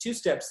taking it 2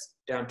 steps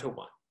down to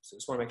 1. So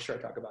just want to make sure I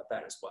talk about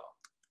that as well.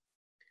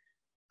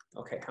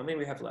 Okay, how many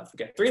we have left?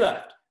 We got 3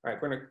 left. All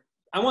right,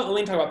 I want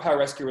Elaine to talk about Power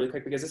Rescue really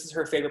quick because this is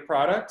her favorite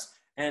product,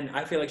 and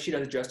I feel like she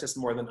does it justice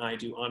more than I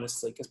do,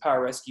 honestly, because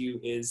Power Rescue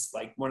is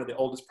like one of the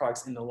oldest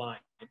products in the line.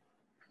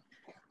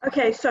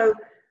 Okay, so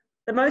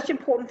the most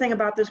important thing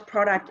about this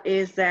product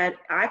is that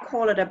I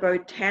call it a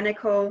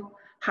botanical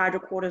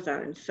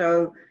hydrocortisone.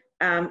 So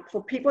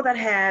for people that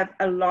have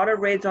a lot of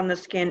reds on the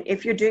skin,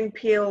 if you're doing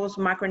peels,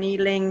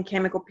 microneedling,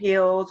 chemical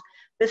peels,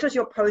 this is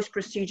your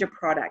post-procedure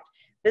product.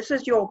 This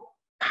is your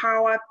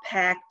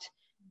power-packed,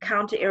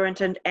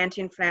 counter-irritant,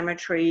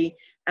 anti-inflammatory,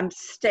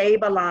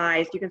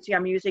 stabilized. You can see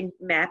I'm using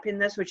MAP in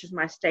this, which is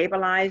my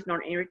stabilized,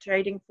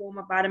 non-irritating form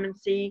of vitamin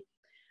C.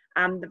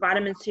 The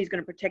vitamin C is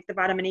going to protect the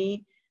vitamin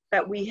E.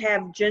 But we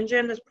have ginger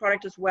in this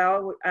product as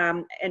well,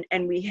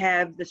 and we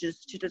have this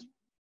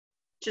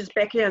just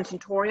Becky and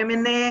Centurium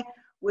in there,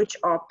 which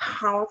are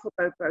powerful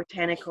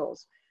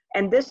botanicals.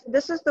 And this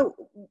is the,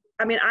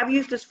 I mean, I've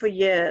used this for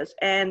years.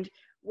 And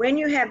when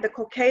you have the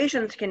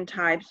Caucasian skin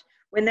types,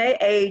 when they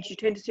age, you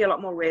tend to see a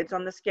lot more reds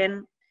on the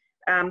skin,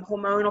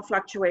 hormonal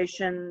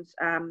fluctuations,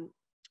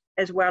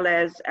 as well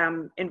as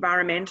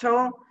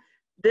environmental.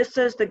 This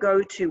is the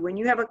go-to. When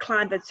you have a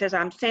client that says,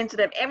 I'm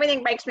sensitive,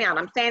 everything breaks me out,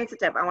 I'm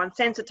sensitive, I'm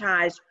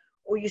sensitized,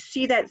 or you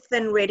see that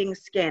thin redding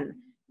skin,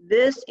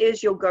 this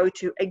is your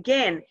go-to.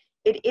 Again,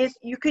 it is,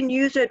 you can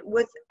use it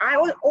with,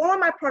 all of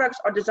my products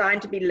are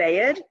designed to be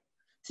layered.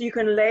 So you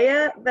can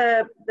layer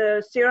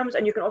the serums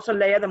and you can also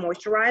layer the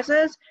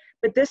moisturizers,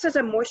 but this is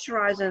a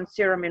moisturizer and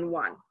serum in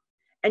one.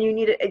 And you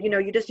need,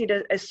 you just need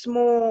a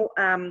small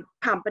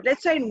pump. But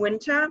let's say in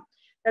winter,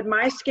 that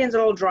my skin's a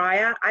little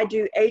drier, I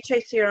do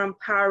HA serum,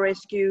 Power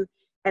Rescue,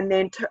 and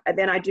then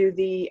I do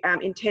the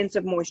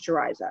intensive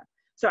moisturizer.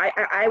 So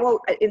I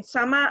will, in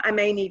summer, I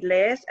may need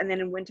less, and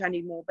then in winter, I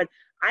need more. But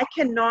I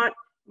cannot,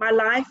 my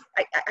life,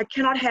 I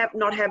cannot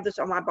not have this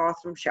on my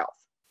bathroom shelf.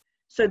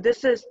 So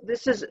this is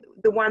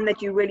the one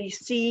that you really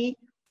see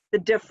the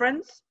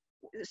difference,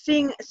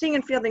 seeing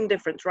and feeling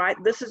difference, right?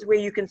 This is where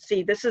you can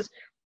see, this is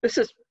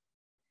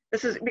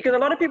because a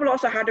lot of people are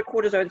also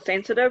hydrocortisone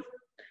sensitive.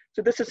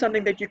 So this is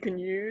something that you can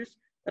use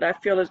that I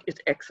feel is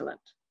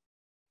excellent.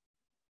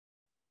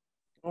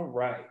 All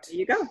right. There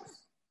you go.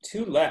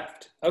 2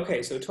 left.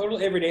 Okay, so total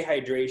everyday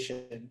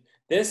hydration.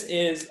 This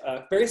is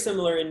very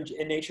similar in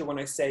nature. When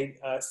I say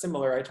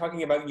similar, I'm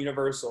talking about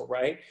universal,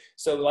 right?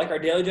 So like our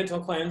daily gentle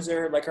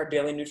cleanser, like our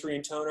daily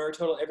nutrient toner,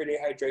 total everyday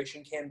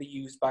hydration can be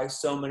used by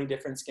so many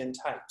different skin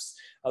types.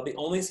 The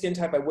only skin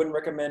type I wouldn't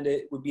recommend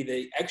it would be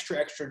the extra,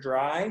 extra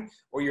dry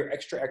or your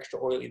extra,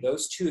 extra oily.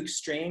 Those 2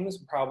 extremes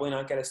probably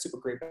not get a super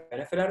great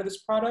benefit out of this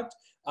product.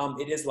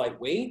 It is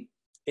lightweight.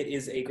 It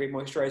is a great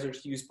moisturizer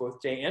to use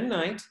both day and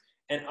night.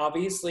 And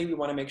obviously, we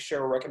want to make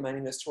sure we're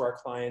recommending this to our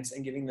clients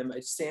and giving them a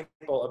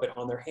sample of it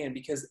on their hand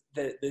because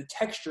the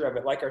texture of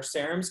it, like our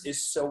serums,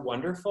 is so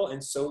wonderful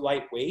and so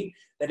lightweight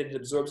that it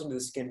absorbs into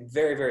the skin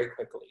very, very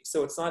quickly.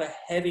 So it's not a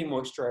heavy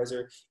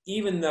moisturizer,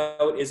 even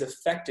though it is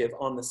effective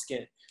on the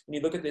skin. When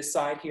you look at this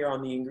side here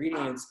on the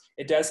ingredients,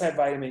 it does have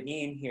vitamin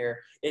E in here.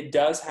 It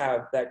does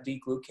have that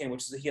D-glucan,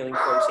 which is a healing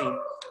protein.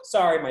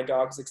 Sorry, my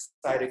dog's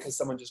excited because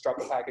someone just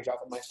dropped a package off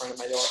in front of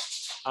my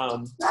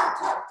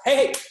door.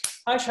 Hey,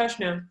 hush, hush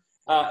now.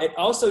 It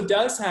also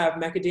does have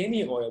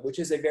macadamia oil, which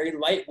is a very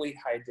lightweight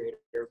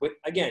hydrator with,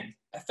 again,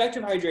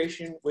 effective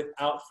hydration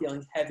without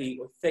feeling heavy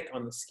or thick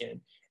on the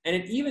skin. And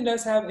it even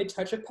does have a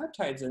touch of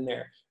peptides in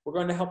there. We're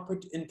going to help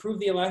improve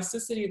the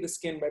elasticity of the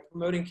skin by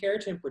promoting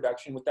keratin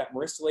production with that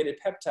myristoylated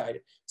peptide.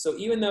 So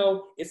even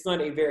though it's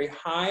not a very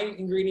high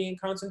ingredient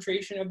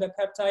concentration of that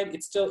peptide,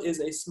 it still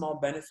is a small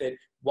benefit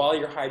while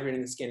you're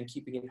hydrating the skin and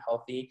keeping it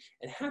healthy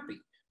and happy.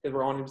 Because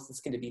we're wanting the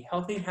skin to be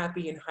healthy,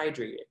 happy, and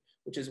hydrated,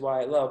 which is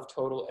why I love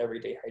total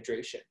everyday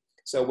hydration.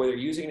 So whether you're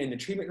using it in the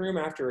treatment room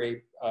after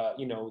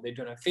they've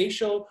done a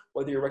facial,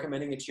 whether you're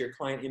recommending it to your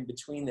client in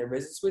between their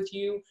visits with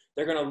you,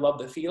 they're going to love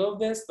the feel of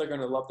this. They're going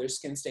to love their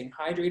skin staying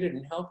hydrated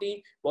and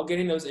healthy while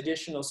getting those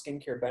additional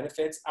skincare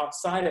benefits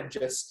outside of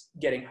just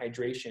getting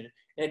hydration.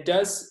 And it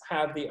does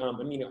have the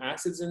amino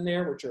acids in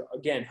there, which are,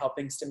 again,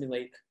 helping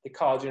stimulate the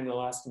collagen and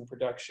elastin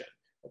production.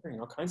 I'm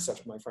bringing all kinds of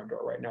stuff to my front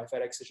door right now.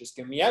 FedEx is just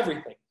giving me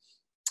everything.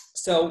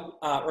 So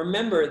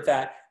remember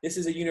that this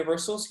is a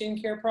universal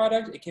skincare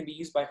product. It can be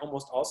used by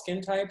almost all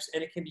skin types,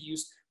 and it can be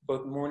used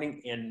both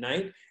morning and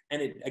night.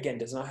 And it, again,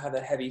 does not have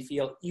that heavy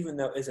feel, even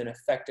though it is an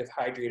effective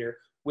hydrator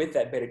with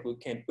that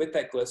beta-glucan, with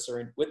that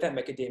glycerin, with that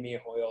macadamia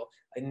oil,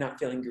 and not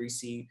feeling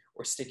greasy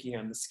or sticky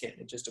on the skin.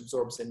 It just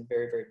absorbs in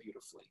very, very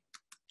beautifully.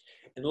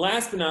 And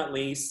last but not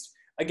least,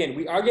 again,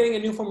 we are getting a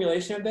new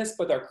formulation of this,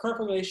 but our current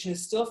formulation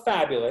is still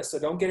fabulous, so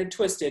don't get it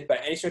twisted by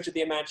any stretch of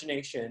the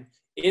imagination,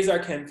 is our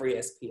chem-free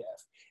SPF.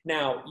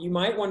 Now, you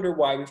might wonder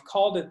why we've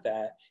called it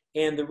that,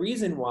 and the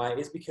reason why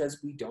is because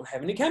we don't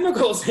have any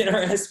chemicals in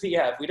our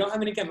SPF. We don't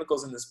have any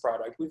chemicals in this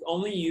product. We've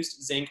only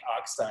used zinc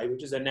oxide,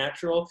 which is a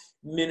natural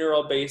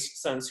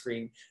mineral-based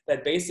sunscreen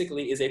that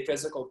basically is a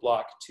physical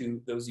block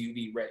to those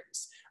UV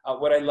rays.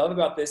 What I love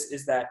about this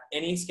is that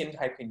any skin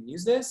type can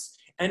use this,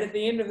 and at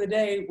the end of the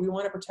day, we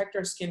want to protect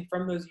our skin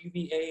from those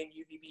UVA and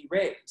UVB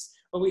rays.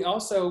 But we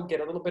also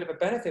get a little bit of a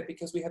benefit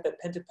because we have that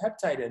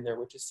pentapeptide in there,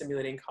 which is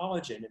stimulating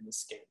collagen in the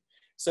skin.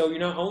 So you're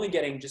not only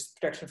getting just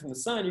protection from the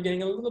sun, you're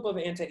getting a little bit of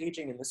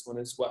anti-aging in this one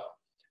as well.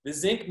 The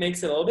zinc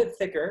makes it a little bit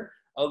thicker,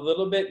 a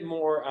little bit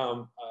more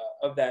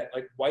of that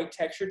like white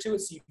texture to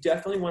it. So you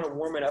definitely want to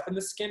warm it up in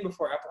the skin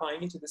before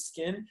applying it to the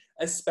skin,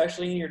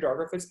 especially in your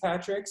darker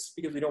Fitzpatricks,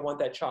 because we don't want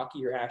that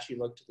chalky or ashy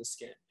look to the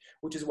skin,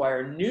 which is why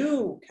our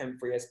new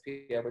chem-free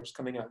SPF, which is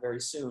coming out very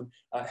soon,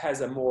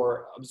 has a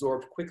more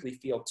absorbed quickly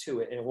feel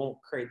to it, and it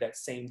won't create that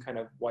same kind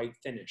of white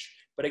finish.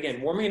 But again,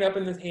 warming it up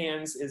in the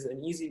hands is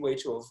an easy way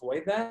to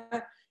avoid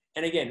that.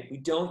 And again, we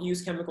don't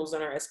use chemicals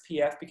on our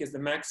SPF because the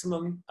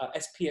maximum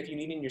SPF you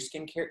need in your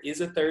skincare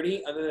is a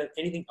 30. Other than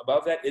anything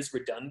above that is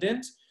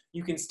redundant.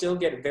 You can still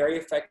get very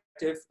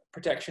effective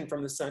protection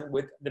from the sun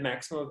with the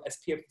maximum of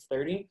SPF of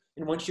 30.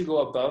 And once you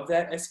go above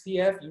that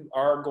SPF, you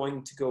are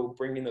going to go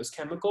bring in those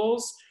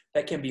chemicals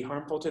that can be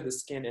harmful to the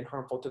skin and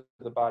harmful to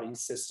the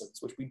body's systems,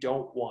 which we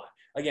don't want.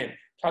 Again,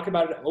 talk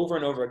about it over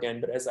and over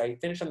again, but as I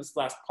finish on this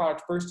last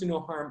product, first do no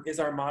harm is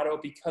our motto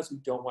because we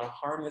don't want to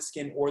harm the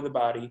skin or the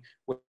body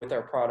with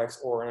our products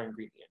or our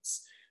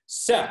ingredients.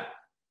 So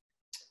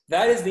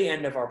that is the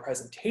end of our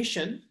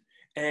presentation.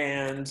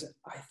 And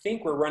I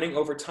think we're running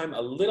over time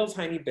a little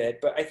tiny bit,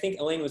 but I think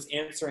Elaine was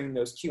answering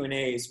those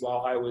Q&As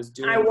while I was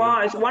doing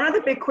One of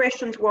the big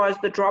questions was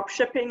the drop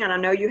shipping, and I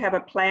know you have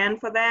a plan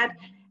for that.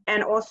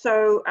 And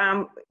also,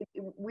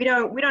 we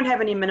don't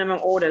have any minimum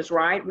orders,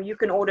 right? You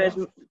can order,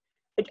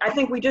 I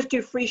think we just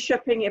do free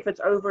shipping if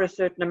it's over a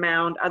certain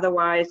amount.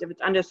 Otherwise, if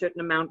it's under a certain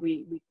amount,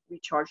 we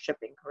charge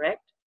shipping,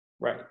 correct?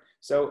 Right.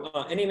 So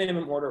any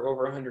minimum order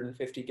over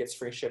 150 gets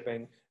free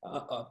shipping.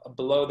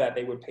 Below that,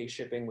 they would pay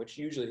shipping, which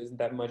usually isn't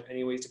that much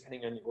anyways,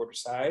 depending on the order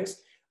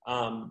size.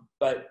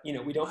 But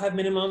we don't have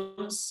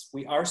minimums.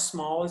 We are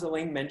small, as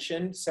Elaine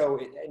mentioned. So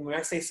and when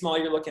I say small,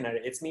 you're looking at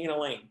it. It's me and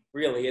Elaine,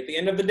 really. At the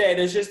end of the day,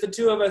 there's just the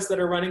two of us that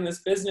are running this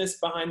business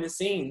behind the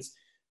scenes,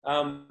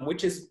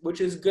 which is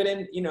good.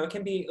 And, it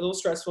can be a little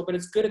stressful, but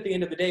it's good at the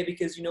end of the day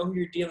because you know who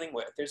you're dealing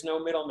with. There's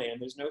no middleman.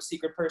 There's no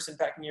secret person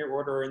packing your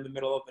order in the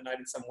middle of the night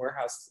in some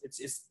warehouse.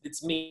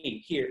 It's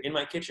me here in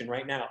my kitchen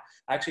right now.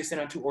 I actually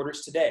sent out 2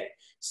 orders today.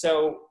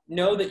 So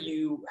know that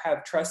you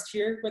have trust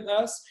here with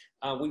us.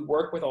 We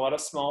work with a lot of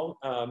small,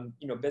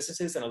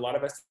 businesses and a lot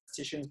of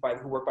estheticians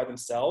who work by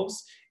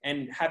themselves,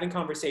 and having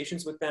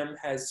conversations with them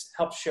has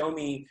helped show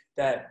me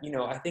that,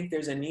 I think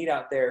there's a need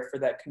out there for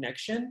that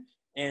connection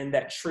and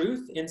that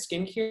truth in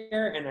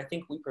skincare. And I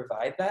think we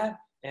provide that.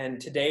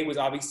 And today was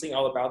obviously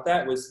all about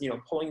that, was,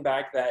 pulling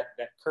back that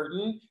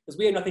curtain, because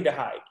we have nothing to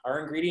hide. Our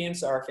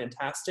ingredients are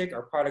fantastic.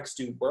 Our products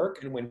do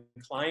work. And when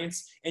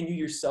clients and you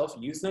yourself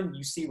use them,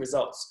 you see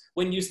results.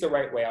 When used the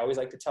right way, I always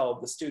like to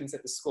tell the students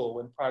at the school,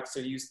 when products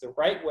are used the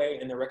right way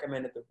and they're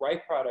recommended the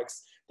right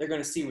products, they're going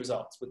to see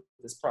results with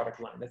this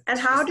product line. And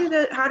how do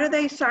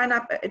they sign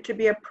up to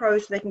be a pro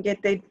so they can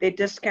get their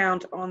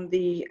discount on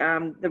the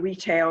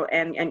retail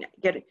and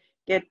get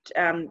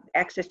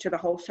access to the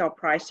wholesale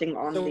pricing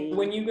on the...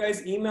 When you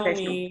guys email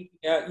me,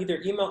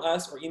 either email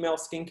us or email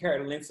skincare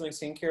at Elaine Sterling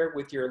Skincare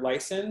with your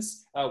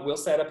license, we'll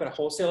set up a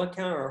wholesale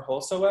account or a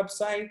wholesale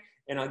website,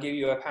 and I'll give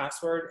you a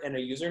password and a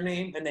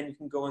username, and then you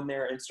can go in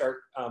there and start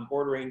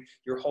ordering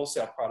your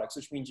wholesale products,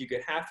 which means you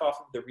get half off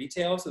of the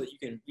retail so that you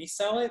can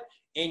resell it,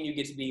 and you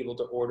get to be able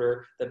to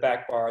order the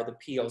back bar, the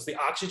peels, the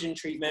oxygen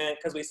treatment,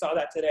 because we saw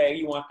that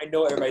today. I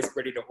know everybody's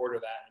ready to order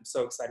that. I'm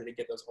so excited to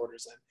get those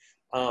orders in.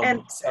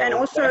 And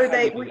also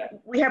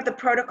we have the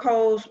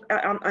protocols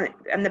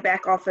and the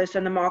back office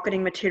and the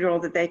marketing material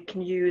that they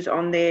can use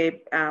on their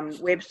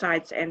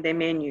websites and their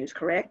menus,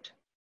 correct?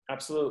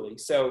 Absolutely.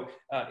 So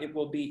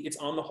it's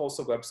on the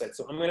Wholesale website.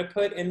 So I'm going to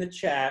put in the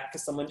chat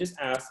because someone just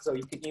asked. So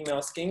you can email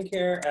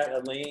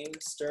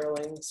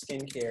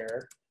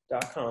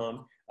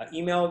skincare@ElaineSterlingSkincare.com.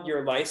 Email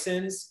your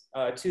license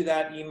to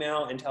that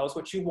email and tell us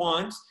what you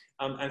want.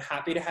 I'm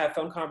happy to have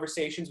phone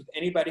conversations with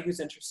anybody who's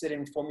interested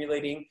in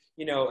formulating,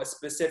 a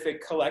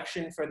specific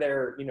collection for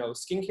their,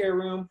 skincare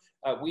room.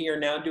 We are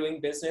now doing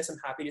business, I'm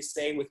happy to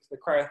say, with the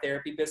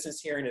cryotherapy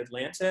business here in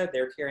Atlanta.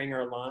 They're carrying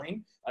our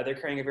line. They're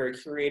carrying a very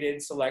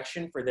curated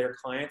selection for their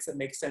clients that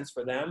makes sense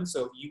for them.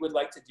 So if you would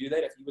like to do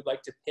that, if you would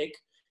like to pick,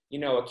 a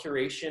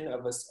curation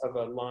of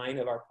a line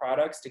of our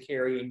products to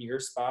carry in your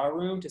spa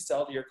room to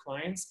sell to your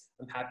clients,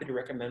 I'm happy to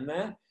recommend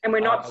that. And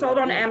we're not sold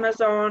on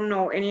Amazon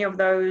or any of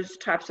those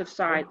types of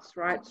sites,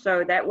 right?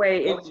 So that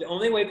way it's... The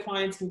only way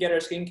clients can get our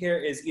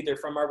skincare is either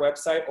from our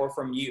website or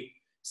from you.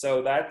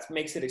 So that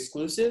makes it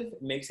exclusive,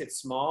 it makes it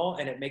small,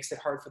 and it makes it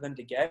hard for them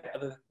to get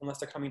unless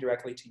they're coming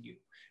directly to you,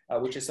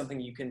 which is something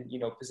you can,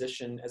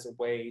 position as a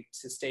way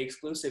to stay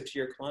exclusive to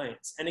your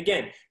clients. And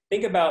again,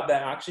 think about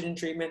that oxygen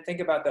treatment, think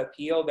about that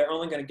peel. They're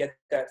only going to get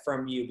that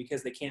from you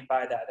because they can't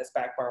buy that. That's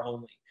back bar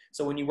only.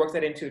 So when you work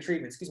that into a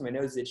treatment, excuse me, my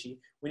nose is itchy.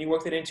 When you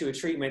work that into a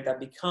treatment, that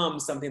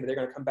becomes something that they're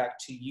going to come back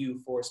to you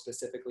for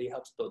specifically,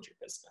 helps build your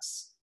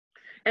business.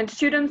 And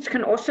students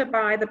can also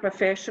buy the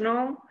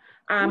professional.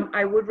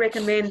 I would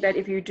recommend that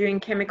if you're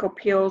doing chemical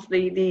peels,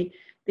 the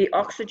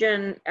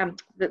oxygen,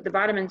 the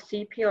vitamin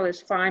C peel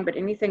is fine, but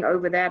anything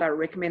over that, I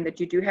recommend that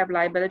you do have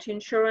liability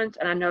insurance.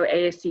 And I know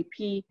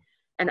ASCP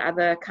and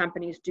other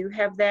companies do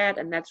have that,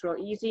 and that's real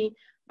easy.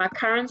 My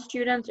current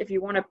students, if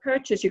you want to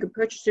purchase, you can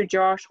purchase through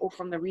Josh or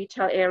from the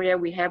retail area.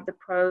 We have the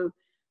pro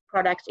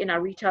products in our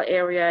retail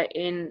area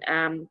in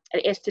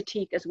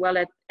Esthétique as well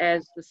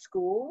as the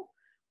school.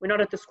 We're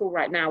not at the school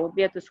right now. We'll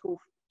be at the school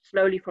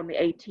slowly from the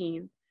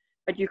 18th.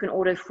 But you can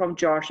order from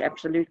Josh,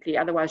 absolutely.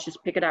 Otherwise,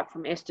 just pick it up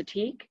from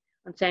Esthétique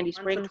on Sandy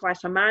Spring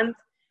twice a month.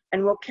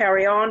 And we'll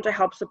carry on to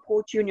help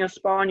support you in your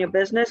spa and your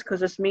business, because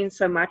this means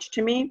so much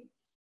to me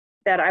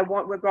that I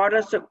want,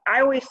 regardless of, I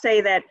always say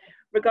that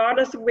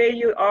regardless of where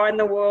you are in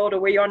the world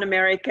or where you're in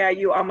America,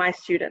 you are my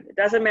student. It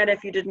doesn't matter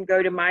if you didn't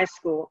go to my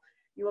school.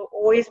 You will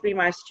always be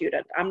my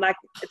student. I'm like,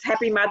 it's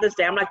Happy Mother's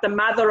Day. I'm like the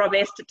mother of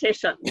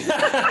estheticians.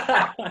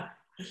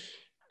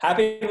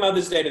 Happy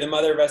Mother's Day to the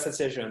mother of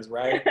estheticians,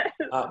 right?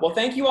 Well,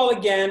 thank you all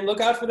again. Look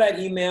out for that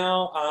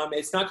email.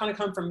 It's not going to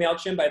come from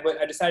MailChimp. I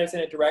decided to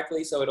send it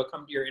directly, so it'll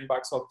come to your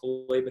inbox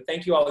hopefully. But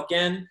thank you all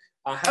again.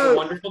 Have a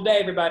wonderful day,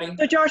 everybody.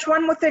 So Josh,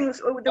 one more thing.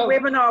 The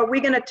webinar,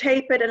 we're going to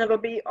tape it and it'll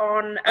be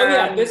on...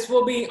 yeah, this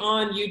will be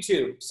on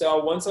YouTube.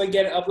 So once I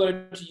get it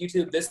uploaded to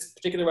YouTube, this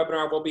particular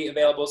webinar will be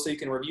available so you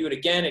can review it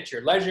again at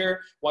your leisure,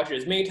 watch it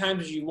as many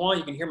times as you want.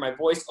 You can hear my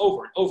voice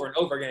over and over and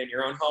over again in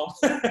your own home.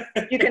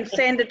 You can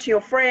send it to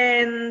your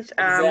friends.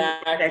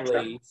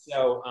 Exactly.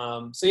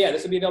 So yeah,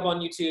 this will be available on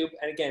YouTube.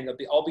 And again, they'll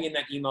all be in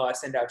that email I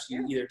send out to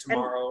you either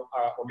tomorrow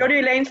or go to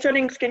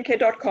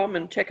ElaineSterlingSkincare.com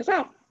and check us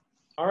out.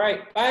 All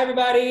right. Bye,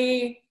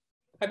 everybody.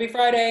 Happy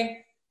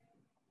Friday.